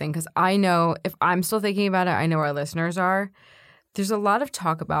influencer thing because I know if I'm still thinking about it, I know our listeners are. There's a lot of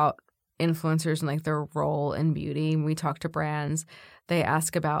talk about influencers and like their role in beauty. When we talk to brands, they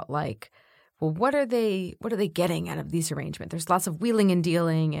ask about like, well, what are they getting out of these arrangements? There's lots of wheeling and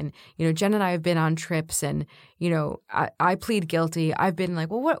dealing, and you know, Jen and I have been on trips, and you know, I plead guilty. I've been like,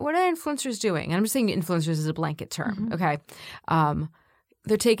 well, what are influencers doing? And I'm just saying influencers is a blanket term, okay?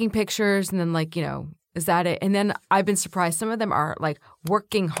 They're taking pictures, and then like, you know, is that it? And then I've been surprised. Some of them are like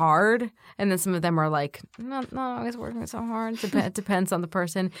working hard, and then some of them are like, no, I was working so hard. It depends on the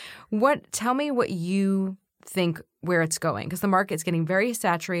person. Tell me what you think where it's going, because the market's getting very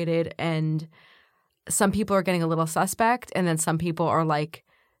saturated, and some people are getting a little suspect, and then some people are like,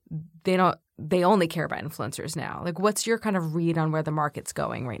 they only care about influencers now. Like, what's your kind of read on where the market's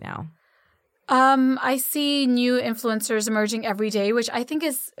going right now? I see new influencers emerging every day, which I think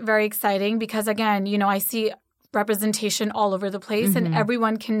is very exciting because, again, you know, I see representation all over the place and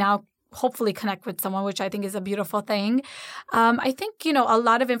everyone can now hopefully connect with someone, which I think is a beautiful thing. I think, a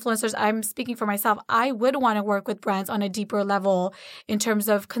lot of influencers, I'm speaking for myself, I would want to work with brands on a deeper level in terms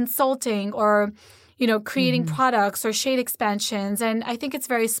of consulting or creating products or shade expansions. And I think it's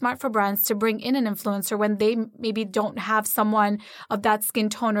very smart for brands to bring in an influencer when they maybe don't have someone of that skin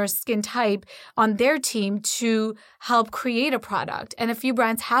tone or skin type on their team to help create a product. And a few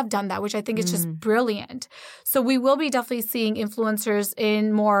brands have done that, which I think is just brilliant. So we will be definitely seeing influencers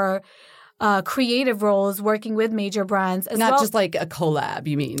in more creative roles working with major brands as well. Not just like a collab,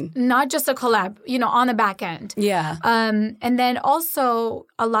 you mean? Not just a collab, on the back end. Yeah. And then also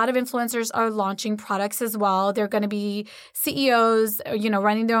a lot of influencers are launching products as well. They're going to be CEOs,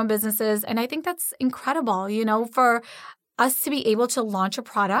 running their own businesses. And I think that's incredible, for us to be able to launch a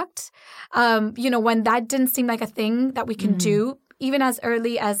product, when that didn't seem like a thing that we can do, even as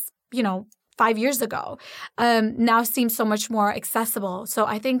early as, 5 years ago, now seems so much more accessible. So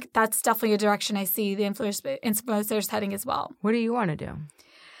I think that's definitely a direction I see the influencers heading as well. What do you want to do?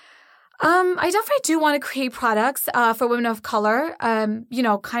 I definitely do want to create products for women of color,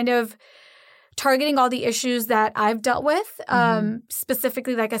 kind of targeting all the issues that I've dealt with,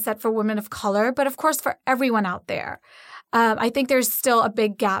 specifically, like I said, for women of color, but of course for everyone out there. I think there's still a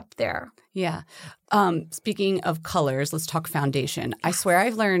big gap there. Yeah. Speaking of colors, let's talk foundation. I swear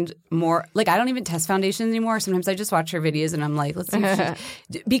I've learned more. Like, I don't even test foundations anymore. Sometimes I just watch her videos and I'm like, let's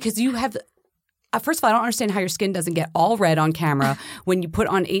see. Because you have first of all, I don't understand how your skin doesn't get all red on camera when you put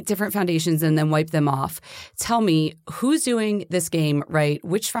on 8 different foundations and then wipe them off. Tell me, who's doing this game right?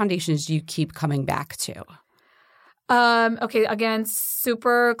 Which foundations do you keep coming back to? Okay, again,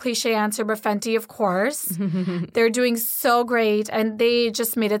 super cliche answer, but Fenty, of course. They're doing so great, and they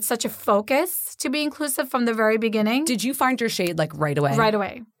just made it such a focus to be inclusive from the very beginning. Did you find your shade like right away? Right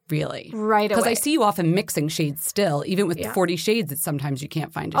away. Really? Right away. Because I see you often mixing shades still. Even with 40 shades, sometimes you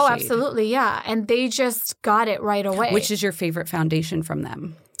can't find a shade. Oh, absolutely, yeah. And they just got it right away. Which is your favorite foundation from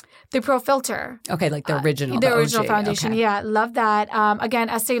them? The Pro Filter. Okay, like the original. The original foundation. Okay. Yeah, love that. Again,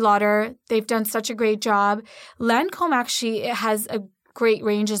 Estee Lauder, they've done such a great job. Lancome actually has a great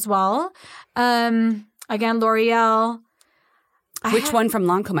range as well. Again, L'Oreal. Which one from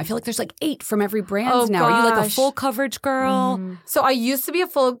Lancome? I feel like there's like 8 from every brand now. Gosh. Are you like a full coverage girl? So I used to be a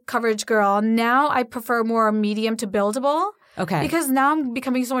full coverage girl. Now I prefer more medium to buildable. Okay. Because now I'm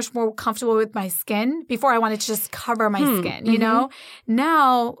becoming so much more comfortable with my skin. Before I wanted to just cover my skin, you know?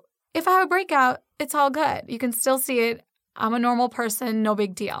 Now, if I have a breakout, it's all good. You can still see it. I'm a normal person, no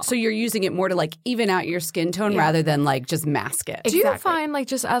big deal. So you're using it more to like even out your skin tone rather than like just mask it. Exactly. Do you find like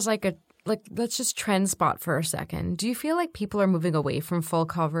just as like a let's just trend spot for a second. Do you feel like people are moving away from full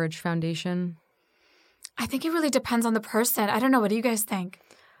coverage foundation? I think it really depends on the person. I don't know. What do you guys think?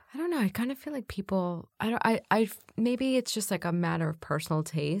 I don't know. I kind of feel like people I maybe it's just like a matter of personal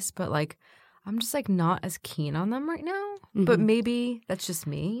taste, but like I'm just like not as keen on them right now. But maybe that's just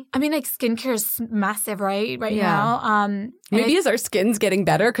me. I mean, like skincare is massive, right now. Maybe as our skin's getting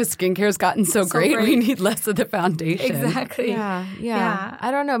better because skincare's gotten so great, we need less of the foundation. Exactly. Yeah. I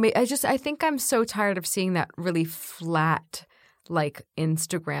don't know. I think I'm so tired of seeing that really flat, like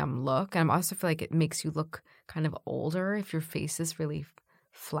Instagram look. And I also feel like it makes you look kind of older if your face is really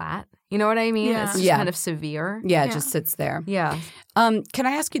flat. You know what I mean? Yeah. It's just kind of severe. Yeah, it just sits there. Yeah. Can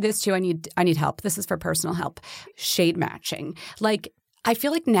I ask you this too? I need help. This is for personal help. Shade matching. Like, I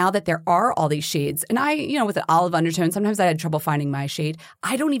feel like now that there are all these shades, and I, with an olive undertone, sometimes I had trouble finding my shade.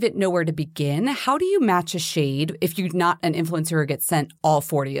 I don't even know where to begin. How do you match a shade if you're not an influencer who gets sent all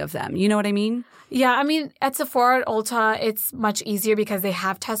 40 of them? You know what I mean? Yeah, I mean, at Sephora, at Ulta, it's much easier because they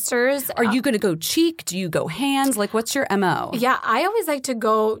have testers. Are you going to go cheek? Do you go hands? Like, what's your MO? Yeah, I always like to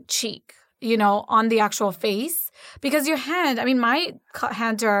go cheek, on the actual face. Because your hand, I mean, my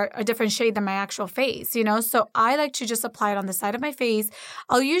hands are a different shade than my actual face, So I like to just apply it on the side of my face.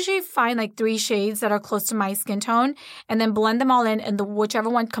 I'll usually find like 3 shades that are close to my skin tone and then blend them all in. And whichever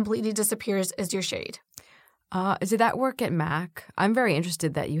one completely disappears is your shade. Did that work at MAC? I'm very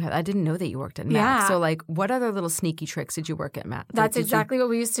interested that you had. I didn't know that you worked at MAC. Yeah. So, like, what other little sneaky tricks did you work at MAC? That's exactly what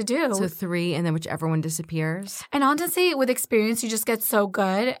we used to do. So 3, and then whichever one disappears. And honestly, with experience, you just get so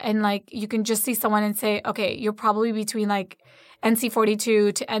good, and like you can just see someone and say, okay, you're probably between like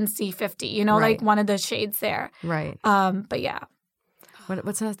NC42 to NC50. Like one of the shades there. Right. But yeah.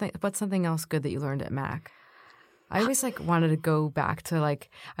 What's something else good that you learned at MAC? I always wanted to go back to I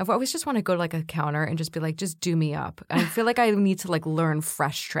always just want to go to a counter and just be like, just do me up. And I feel like I need to learn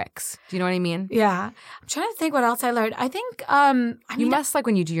fresh tricks. Do you know what I mean? Yeah. I'm trying to think what else I learned. I think you must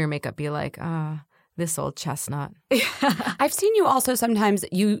when you do your makeup be like, this old chestnut. I've seen you also sometimes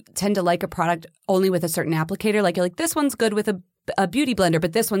you tend to like a product only with a certain applicator. Like you're like, this one's good with a a beauty blender,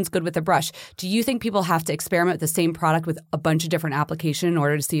 but this one's good with a brush. Do you think people have to experiment with the same product with a bunch of different application in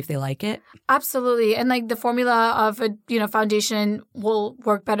order to see if they like it? Absolutely. And like the formula of a foundation will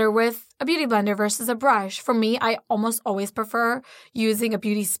work better with a beauty blender versus a brush. For me, I almost always prefer using a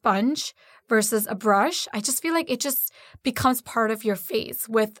beauty sponge versus a brush. I just feel like it just becomes part of your face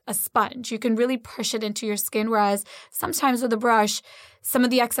with a sponge. You can really push it into your skin, whereas sometimes with a brush, some of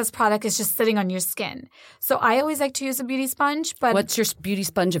the excess product is just sitting on your skin. So I always like to use a beauty sponge. But what's your beauty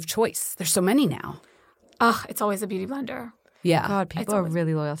sponge of choice? There's so many now. It's always a beauty blender. Yeah. God, people are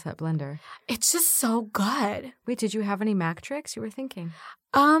really loyal to that blender. It's just so good. Wait, did you have any MAC tricks you were thinking?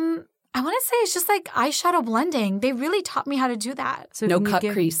 I want to say it's just like eyeshadow blending. They really taught me how to do that. So no cut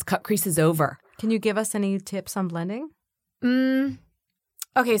crease. Cut crease is over. Can you give us any tips on blending?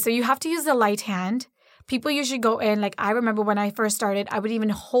 Okay, so you have to use the light hand. People usually go in, like I remember when I first started, I would even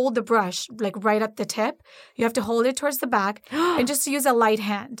hold the brush like right at the tip. You have to hold it towards the back and just use a light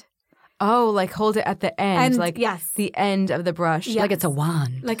hand. Oh, like hold it at the end. Like yes. The end of the brush. Yes. Like it's a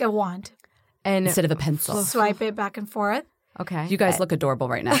wand. Like a wand. And instead of a pencil. Swipe it back and forth. Okay. You guys look adorable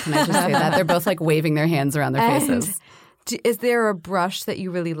right now. Can I just say that? They're both like waving their hands around their faces. Is there a brush that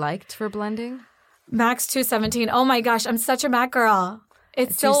you really liked for blending? Max 217. Oh my gosh, I'm such a MAC girl.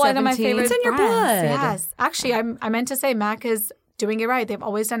 It's still one of my favorite It's in your brands. blood. Yes. Actually, I meant to say MAC is doing it right. They've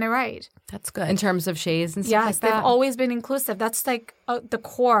always done it right. That's good. In terms of shades and stuff yes, like that? they've always been inclusive. That's like the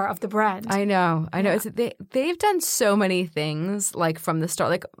core of the brand. I know. Yeah. They've done so many things like from the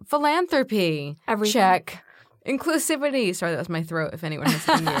start, like philanthropy. Everything. Check. Inclusivity. Sorry, that was my throat if anyone has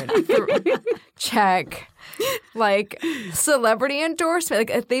something weird. Check. Like celebrity endorsement.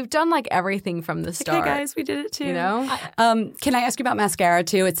 Like they've done like everything from the start. Okay, guys, we did it too. You know? Can I ask you about mascara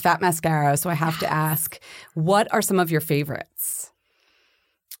too? It's fat mascara, so I have to ask, what are some of your favorites?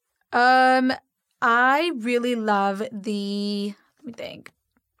 I really love let me think.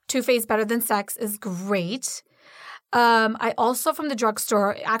 Too Faced Better Than Sex is great. I also, from the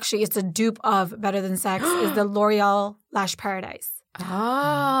drugstore, actually, it's a dupe of Better Than Sex, is the L'Oreal Lash Paradise.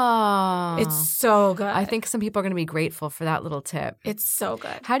 Oh. It's so good. I think some people are going to be grateful for that little tip. It's so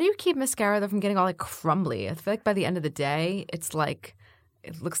good. How do you keep mascara though from getting all like crumbly? I feel like by the end of the day, it's like,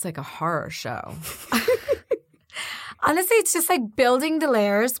 it looks like a horror show. Honestly, it's just like building the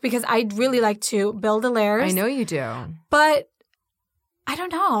layers because I really like to build the layers. I know you do. But I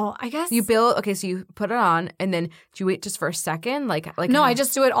don't know. I guess you build. Okay, so you put it on, and then do you wait just for a second? Like no, I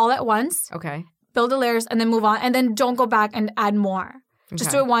just do it all at once. Okay. Build the layers and then move on, and then don't go back and add more. Okay.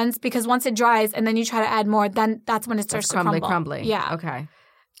 Just do it once because once it dries, and then you try to add more, then that's when it starts to crumble. Crumbly. Yeah. Okay.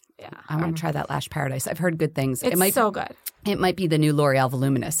 Yeah. I want to try that Lash Paradise. I've heard good things. It's so good. It might be the new L'Oreal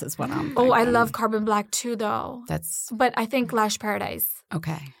Voluminous is what I'm I love Carbon Black too, though. But I think Lash Paradise.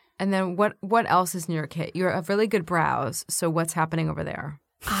 Okay. And then what else is in your kit? You have really good brows. So what's happening over there?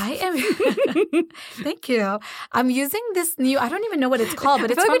 I am. Thank you. I'm using this new. I don't even know what it's called, but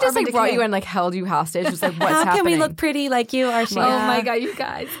it's from we just Urban like brought Decay. you in, like held you hostage. Just like what's How happening? can we look pretty like you, Arshia? Oh my god, you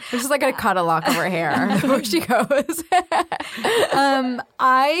guys! There's just like a cut a lock of her hair before she goes.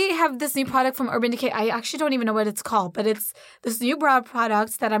 I have this new product from Urban Decay. I actually don't even know what it's called, but it's this new brow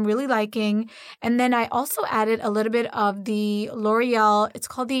product that I'm really liking. And then I also added a little bit of the L'Oreal. It's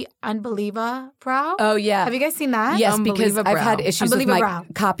called the Unbeliever Brow. Oh yeah. Have you guys seen that? Yes, because I've had issues with my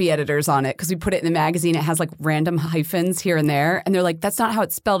copy editors on it because we put it in the magazine. It has like random hyphens here and there. And they're like, that's not how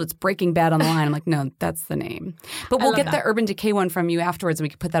it's spelled. It's Breaking Bad on the line. I'm like, no, that's the name. But we'll get the Urban Decay one from you afterwards and we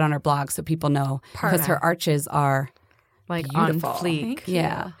can put that on our blog so people know. Because her arches are like beautiful. On fleek.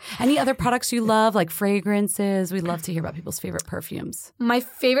 Yeah. Any other products you love, like fragrances? We'd love to hear about people's favorite perfumes. My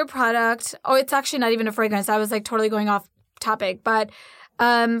favorite product, it's actually not even a fragrance. I was like totally going off topic. But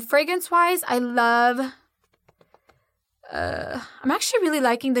fragrance-wise, I love... I'm actually really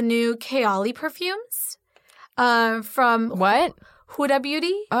liking the new Kayali perfumes from what? Huda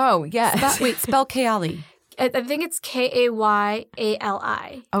Beauty. Oh, yes. Spell Kayali. I think it's Kayali.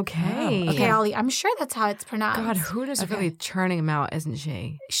 Okay. Kayali. I'm sure that's how it's pronounced. God, Huda's really churning them out, isn't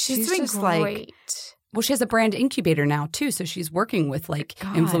she? She's doing great. Well, she has a brand incubator now, too, so she's working with,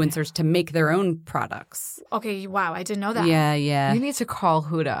 influencers to make their own products. Okay, wow, I didn't know that. Yeah. You need to call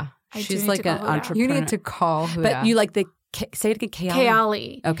Huda. She's like an entrepreneur. You need to call Huda. But you like the... Say it again,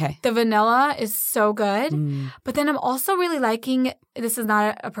 Kayali. Okay. The vanilla is so good. But then I'm also really liking, this is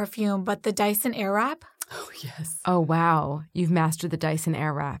not a perfume, but the Dyson Airwrap. Oh, yes. Oh, wow. You've mastered the Dyson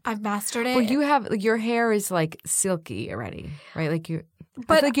Airwrap. I've mastered it. Well, your hair is like silky already, right? Like I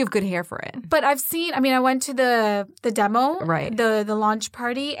feel like you have good hair for it. But I've seen, I went to the demo, right? The launch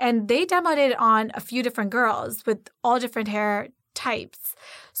party, and they demoed it on a few different girls with all different hair types.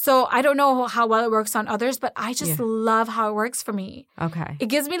 So I don't know how well it works on others, but I just love how it works for me. Okay. It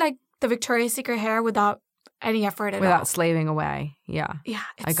gives me like the Victoria's Secret hair without any effort at all. Without slaving away. Yeah. Yeah,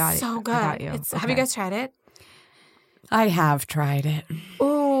 it's I got so it. good. I got you. Have you guys tried it? I have tried it.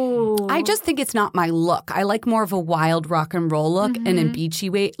 Ooh. I just think it's not my look. I like more of a wild rock and roll look and a beachy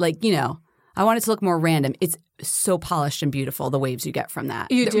way. Like, you know, I want it to look more random. It's so polished and beautiful, the waves you get from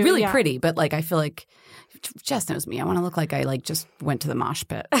that. You They're do, really yeah. pretty, but like I feel like Jess knows me. I want to look like I like just went to the mosh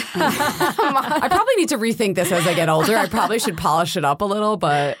pit. I probably need to rethink this as I get older. I probably should polish it up a little,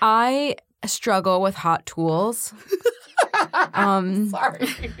 but I struggle with hot tools. sorry.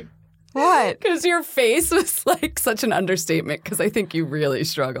 What? Because your face was like such an understatement because I think you really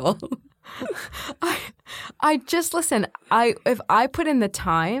struggle. I just listen. If I put in the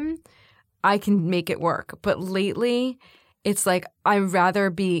time, I can make it work. But lately, it's like I'd rather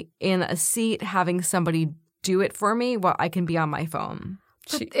be in a seat having somebody do it for me while I can be on my phone.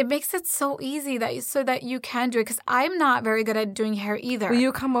 But it makes it so easy so that you can do it because I'm not very good at doing hair either. Will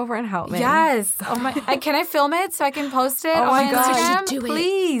you come over and help me? Yes. Oh my! Can I film it so I can post it on my God. Instagram? You should do it.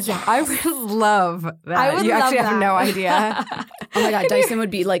 Please. I would love that. I would you love actually that. have no idea. Oh my God, Dyson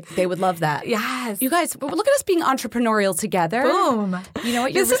would be like, they would love that. Yes. You guys, look at us being entrepreneurial together. Boom. You know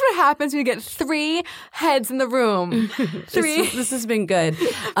what? This is what happens when you get 3 heads in the room. 3 This has been good.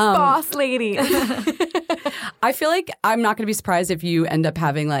 boss ladies. I feel like I'm not going to be surprised if you end up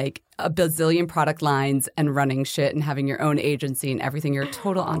having like a bazillion product lines and running shit and having your own agency and everything. You're a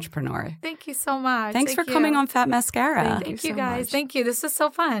total entrepreneur. Thank you so much. Thanks for Thank coming you. on Fat Mascara. Thank you so guys. much. Thank you. This was so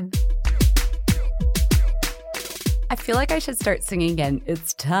fun. I feel like I should start singing again.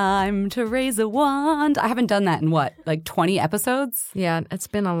 It's time to raise a wand. I haven't done that in what, like 20 episodes? Yeah, it's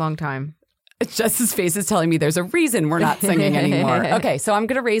been a long time. Jess's face is telling me there's a reason we're not singing anymore. Okay, so I'm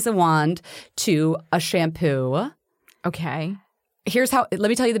going to raise a wand to a shampoo. Okay. Here's how, let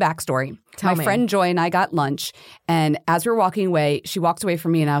me tell you the backstory. Tell My me. friend Joy and I got lunch, and as we were walking away, she walked away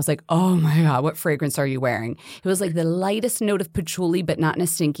from me, and I was like, oh my God, what fragrance are you wearing? It was like the lightest note of patchouli, but not in a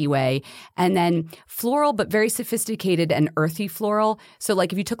stinky way. And then floral, but very sophisticated and earthy floral. So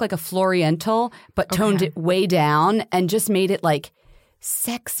like if you took like a Floriental, but toned it way down and just made it like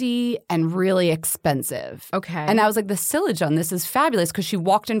sexy and really expensive. Okay. And I was like, the sillage on this is fabulous because she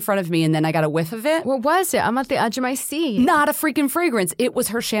walked in front of me and then I got a whiff of it. What was it? I'm at the edge of my seat. Not a freaking fragrance. It was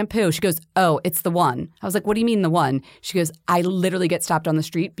her shampoo. She goes, oh, it's the one. I was like, what do you mean the one? She goes, I literally get stopped on the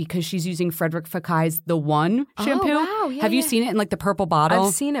street because she's using Frederic Fekai's The One shampoo. wow. Yeah, Have you yeah. seen it in like the purple bottle?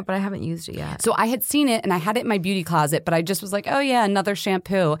 I've seen it, but I haven't used it yet. So I had seen it and I had it in my beauty closet, but I just was like, oh yeah, another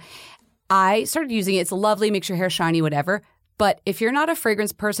shampoo. I started using it. It's lovely, makes your hair shiny, whatever. But if you're not a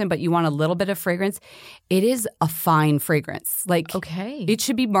fragrance person, but you want a little bit of fragrance, it is a fine fragrance. Like, Okay. it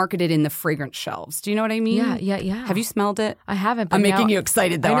should be marketed in the fragrance shelves. Do you know what I mean? Yeah. Have you smelled it? I haven't. But I'm making now- you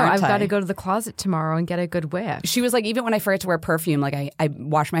excited, though, I know. aren't I've got I? to go to the closet tomorrow and get a good whiff. She was like, even when I forget to wear perfume, like I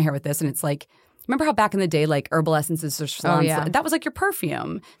wash my hair with this, and it's like, remember how back in the day, like herbal essences or salons, yeah. that was like your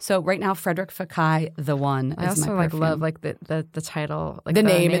perfume. So right now, Frederic Fekkai, The One, I is also my like perfume. love like the title, like The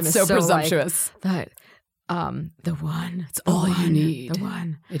name. It's is so like, presumptuous. The One. It's all you need. The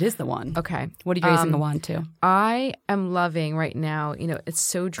One. It is The One. Okay. What are you raising a wand to? I am loving right now. You know, it's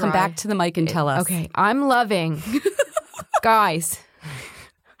so dry. Come back to the mic and tell us. Okay, I'm loving, guys.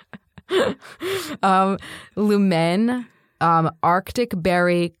 Lumen Arctic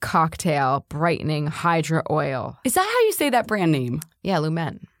Berry Cocktail Brightening Hydra Oil. Is that how you say that brand name? Yeah,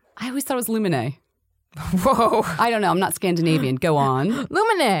 Lumen. I always thought it was Lumine. Whoa. I don't know. I'm not Scandinavian. Go on.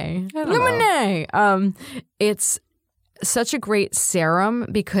 Lumine. Lumine. It's such a great serum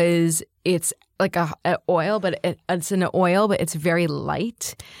because it's like a oil, but it's an oil, but it's very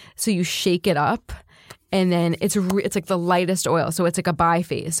light. So you shake it up, and then it's like the lightest oil. So it's like a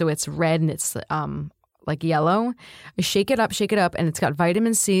biphase. So it's red and it's like yellow. I shake it up, and it's got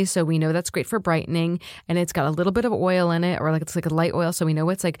vitamin C, so we know that's great for brightening. And it's got a little bit of oil in it, or like it's like a light oil, so we know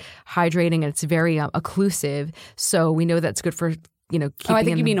it's like hydrating and it's very occlusive. So we know that's good for keeping. Oh, I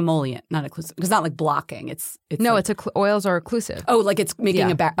think you mean emollient, not occlusive. Because not like blocking. It's no, like, it's oils are occlusive. oh, like it's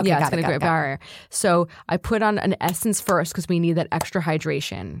making a barrier. Okay, yeah, got it's going to create a barrier. So I put on an essence first because we need that extra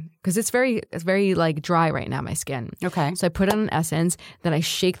hydration because it's very like dry right now, my skin. Okay. So I put on an essence, then I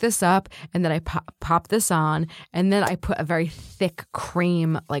shake this up, and then I pop this on, and then I put a very thick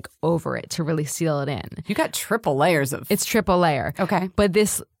cream like over it to really seal it in. You got triple layers of. It's triple layer. Okay. But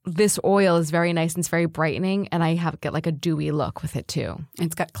this this oil is very nice and it's very brightening, and I get like a dewy look with it too.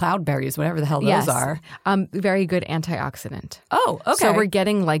 It's got cloudberries, whatever the hell those are. Very good antioxidant. Oh, okay. So we're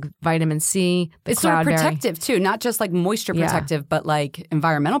getting like vitamin C, the it's cloudberry. Sort of protective too, not just like moisture protective, but like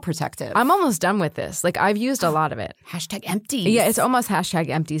environmental protective. I'm almost done with this. Like I've used a lot of it. Hashtag empties. Yeah, it's almost hashtag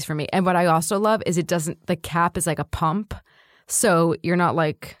empties for me. And what I also love is the cap is like a pump. So you're not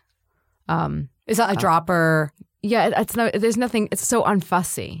like... Is that a dropper? Yeah, there's nothing. It's so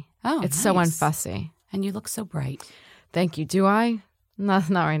unfussy. Oh, it's so unfussy. And you look so bright. Thank you. Do I? No,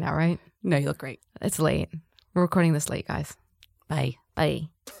 not right now, right? No, you look great. It's late. We're recording this late, guys. Bye. Bye.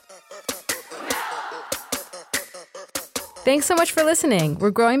 Thanks so much for listening.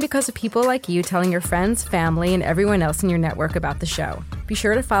 We're growing because of people like you telling your friends, family, and everyone else in your network about the show. Be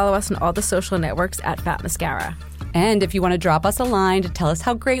sure to follow us on all the social networks at Fat Mascara. And if you want to drop us a line to tell us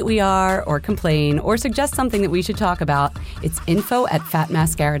how great we are, or complain, or suggest something that we should talk about, it's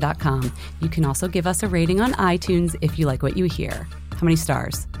info@fatmascara.com. You can also give us a rating on iTunes if you like what you hear. How many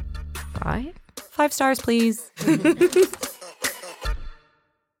stars? 5? 5 stars, please.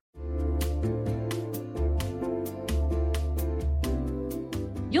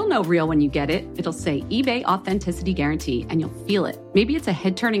 You'll know real when you get it. It'll say eBay Authenticity Guarantee, and you'll feel it. Maybe it's a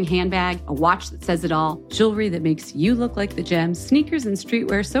head-turning handbag, a watch that says it all, jewelry that makes you look like the gems, sneakers and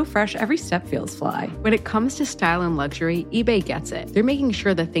streetwear so fresh every step feels fly. When it comes to style and luxury, eBay gets it. They're making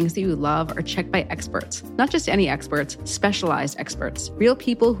sure the things that you love are checked by experts. Not just any experts, specialized experts. Real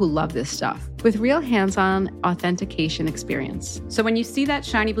people who love this stuff. With real hands-on authentication experience. So when you see that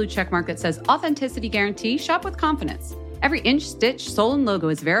shiny blue checkmark that says Authenticity Guarantee, shop with confidence. Every inch, stitch, sole, and logo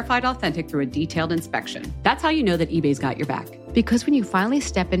is verified authentic through a detailed inspection. That's how you know that eBay's got your back. Because when you finally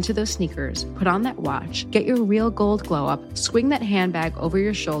step into those sneakers, put on that watch, get your real gold glow up, swing that handbag over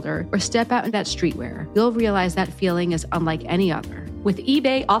your shoulder, or step out in that streetwear, you'll realize that feeling is unlike any other. With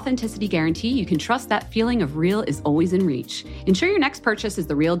eBay Authenticity Guarantee, you can trust that feeling of real is always in reach. Ensure your next purchase is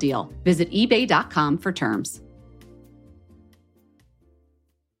the real deal. Visit ebay.com for terms.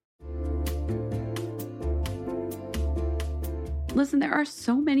 Listen, there are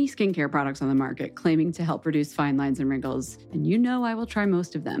so many skincare products on the market claiming to help reduce fine lines and wrinkles, and you know I will try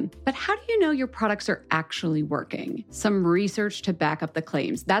most of them. But how do you know your products are actually working? Some research to back up the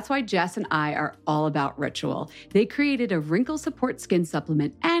claims. That's why Jess and I are all about Ritual. They created a wrinkle support skin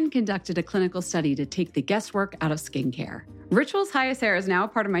supplement and conducted a clinical study to take the guesswork out of skincare. Ritual's Hyacera is now a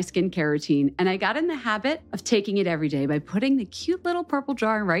part of my skincare routine, and I got in the habit of taking it every day by putting the cute little purple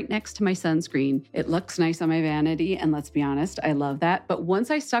jar right next to my sunscreen. It looks nice on my vanity, and let's be honest, I love that. But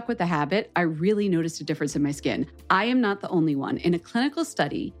once I stuck with the habit, I really noticed a difference in my skin. I am not the only one. In a clinical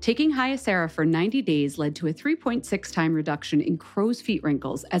study, taking Hyacera for 90 days led to a 3.6 time reduction in crow's feet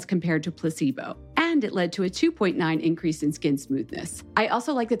wrinkles as compared to placebo. And it led to a 2.9 increase in skin smoothness. I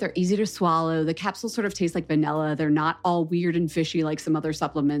also like that they're easy to swallow. The capsules sort of taste like vanilla. They're not all weird and fishy like some other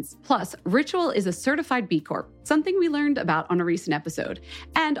supplements. Plus, Ritual is a certified B Corp, something we learned about on a recent episode.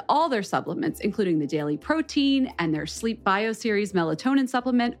 And all their supplements, including the daily protein and their Sleep Bio Series melatonin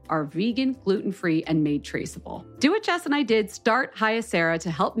supplement, are vegan, gluten-free, and made traceable. Do what Jess and I did. Start Hyacera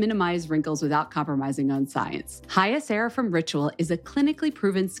to help minimize wrinkles without compromising on science. Hyacera from Ritual is a clinically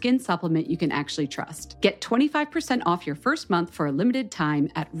proven skin supplement you can actually trust. Get 25% off your first month for a limited time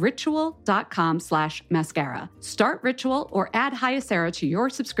at ritual.com/mascara. Start Ritual or add Hyacera to your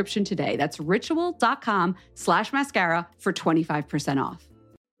subscription today. That's ritual.com/mascara for 25% off.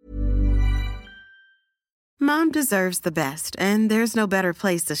 Mom deserves the best, and there's no better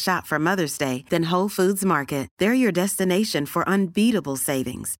place to shop for Mother's Day than Whole Foods Market. They're your destination for unbeatable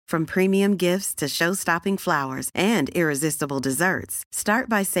savings, from premium gifts to show-stopping flowers and irresistible desserts. Start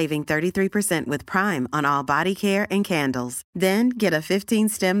by saving 33% with Prime on all body care and candles. Then get a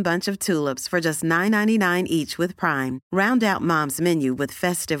 15-stem bunch of tulips for just $9.99 each with Prime. Round out Mom's menu with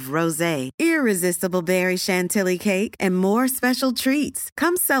festive rosé, irresistible berry chantilly cake, and more special treats.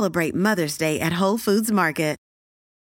 Come celebrate Mother's Day at Whole Foods Market.